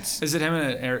thinks it's. Is it him in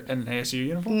an ASU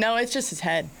uniform? No, it's just his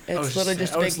head. It's it's literally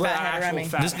just- just a big it's fat the head actual Remy.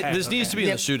 fat This needs to be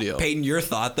in the studio. Peyton, your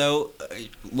thought though.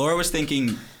 Laura was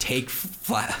thinking take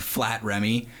flat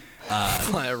Remy.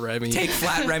 Flat Remy. Take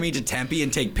flat Remy to Tempe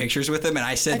and take pictures with him, and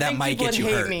I said I that think might people get you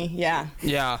would hate hurt. me. Yeah.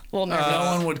 Yeah. Well, No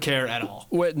one would care at all.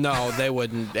 No, they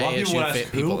wouldn't. lot of people would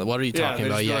ask, people. who? What are you Yeah, talking they'd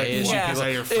about? just Yeah, be like, ASU "Wow, people. is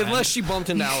that your friend?" Unless she bumped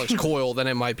into Alex Coyle, then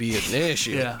it might be an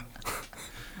issue. Yeah.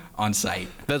 On site.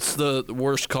 That's the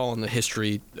worst call in the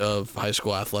history of high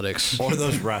school athletics. Or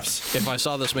those refs. If I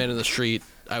saw this man in the street,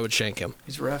 I would shank him.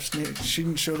 These refs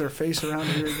shouldn't show their face around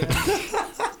here again.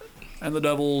 And the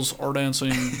Devils are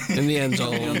dancing In the end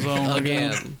zone, end zone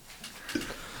again.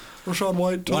 Rashad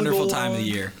White. to the Wonderful goal time of the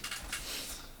line. year.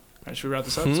 All right, should we wrap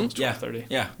this up? It's almost Yeah. 12:30.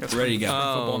 Yeah. Got Ready to go. spring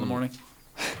football in the morning.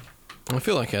 I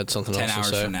feel like I had something 10 else to hours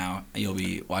say. from now, you'll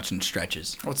be watching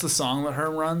stretches. What's the song that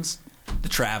Herm runs? The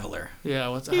Traveler. Yeah,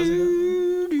 how's it go?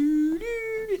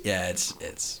 Yeah,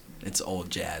 it's old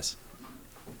jazz.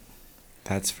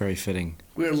 That's very fitting.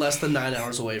 We're less than 9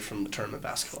 hours away from the tournament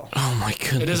basketball. Oh my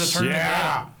goodness! It is a tournament.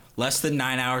 Yeah. Less than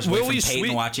 9 hours away Will from we Peyton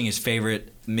sweep- watching his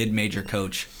favorite mid-major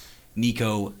coach,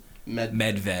 Nico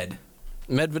Medved.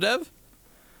 Medvedev?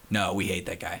 No, we hate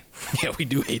that guy. Yeah, we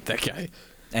do hate that guy.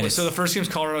 And Wait, so the first game's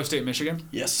Colorado State, Michigan?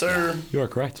 Yes, sir. You are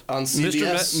correct. On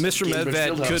CBS. Mr. Gainbridge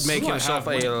Medved Fieldhouse. could make Who do I himself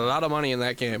have? a lot of money in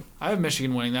that game. I have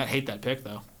Michigan winning that. Hate that pick,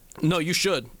 though. No, you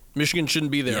should. Michigan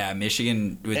shouldn't be there. Yeah,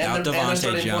 Michigan without And the Devontae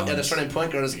starting Jones. and the starting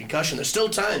point guard has a concussion. There's still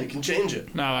time. You can change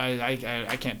it. No,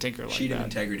 I can't tinker like Sheet of that.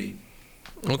 integrity.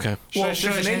 Okay.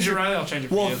 Should I change it, Riley? I'll change it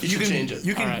for you. You should change it.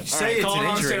 You can All right, say it's Colorado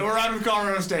an injury. State. We're riding with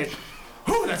Colorado State.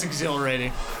 Whew, that's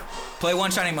exhilarating. Play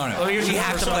one shining moment. Oh, We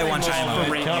have to play one shining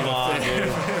moment. Come on,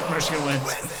 dude. Michigan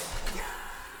wins.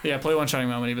 Yeah, play one shining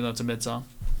moment, even though it's a mid song.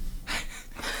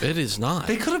 It is not.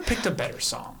 They could have picked a better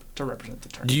song to represent the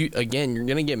tournament. You're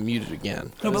gonna get muted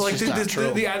again. No, but like the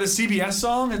CBS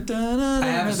song, I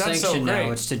have a that's so sanction great.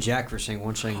 now. It's to Jack for saying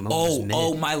one saying moment is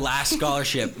mid. My last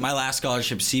scholarship,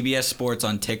 CBS Sports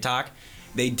on TikTok.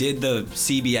 They did the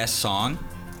CBS song.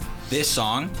 This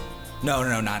song. No,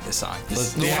 not this song.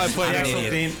 The actual I'm an theme.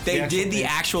 idiot. The They actual did the theme.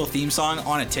 actual theme song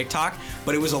on a TikTok,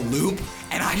 but it was a loop,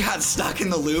 and I got stuck in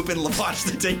the loop and watched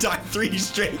the TikTok 3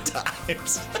 straight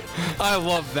times. I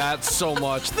love that so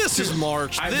much. This is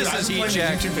March. This is playing the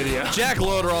Jack. YouTube video. Jack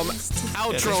Loderum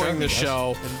outroing the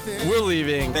show. We're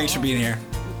leaving. Thanks for being here.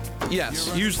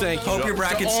 Yes, huge thank you. Hope to- your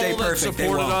brackets to all stay that perfect. They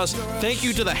supported won't. us. Thank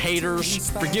you to the haters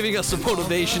for giving us the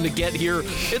motivation to get here.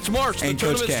 It's March. And the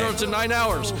Coach tournament K. starts in 9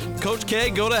 hours. Coach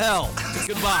K, go to hell.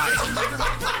 Goodbye.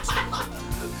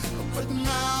 But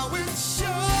now it shows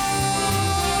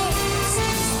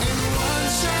in one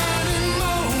shining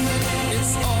moment,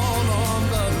 it's all on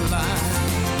the line.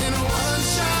 In one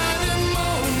shining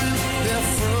moment, they're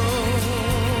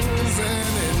frozen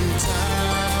in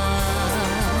time.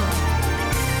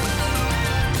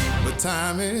 But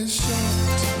time is short.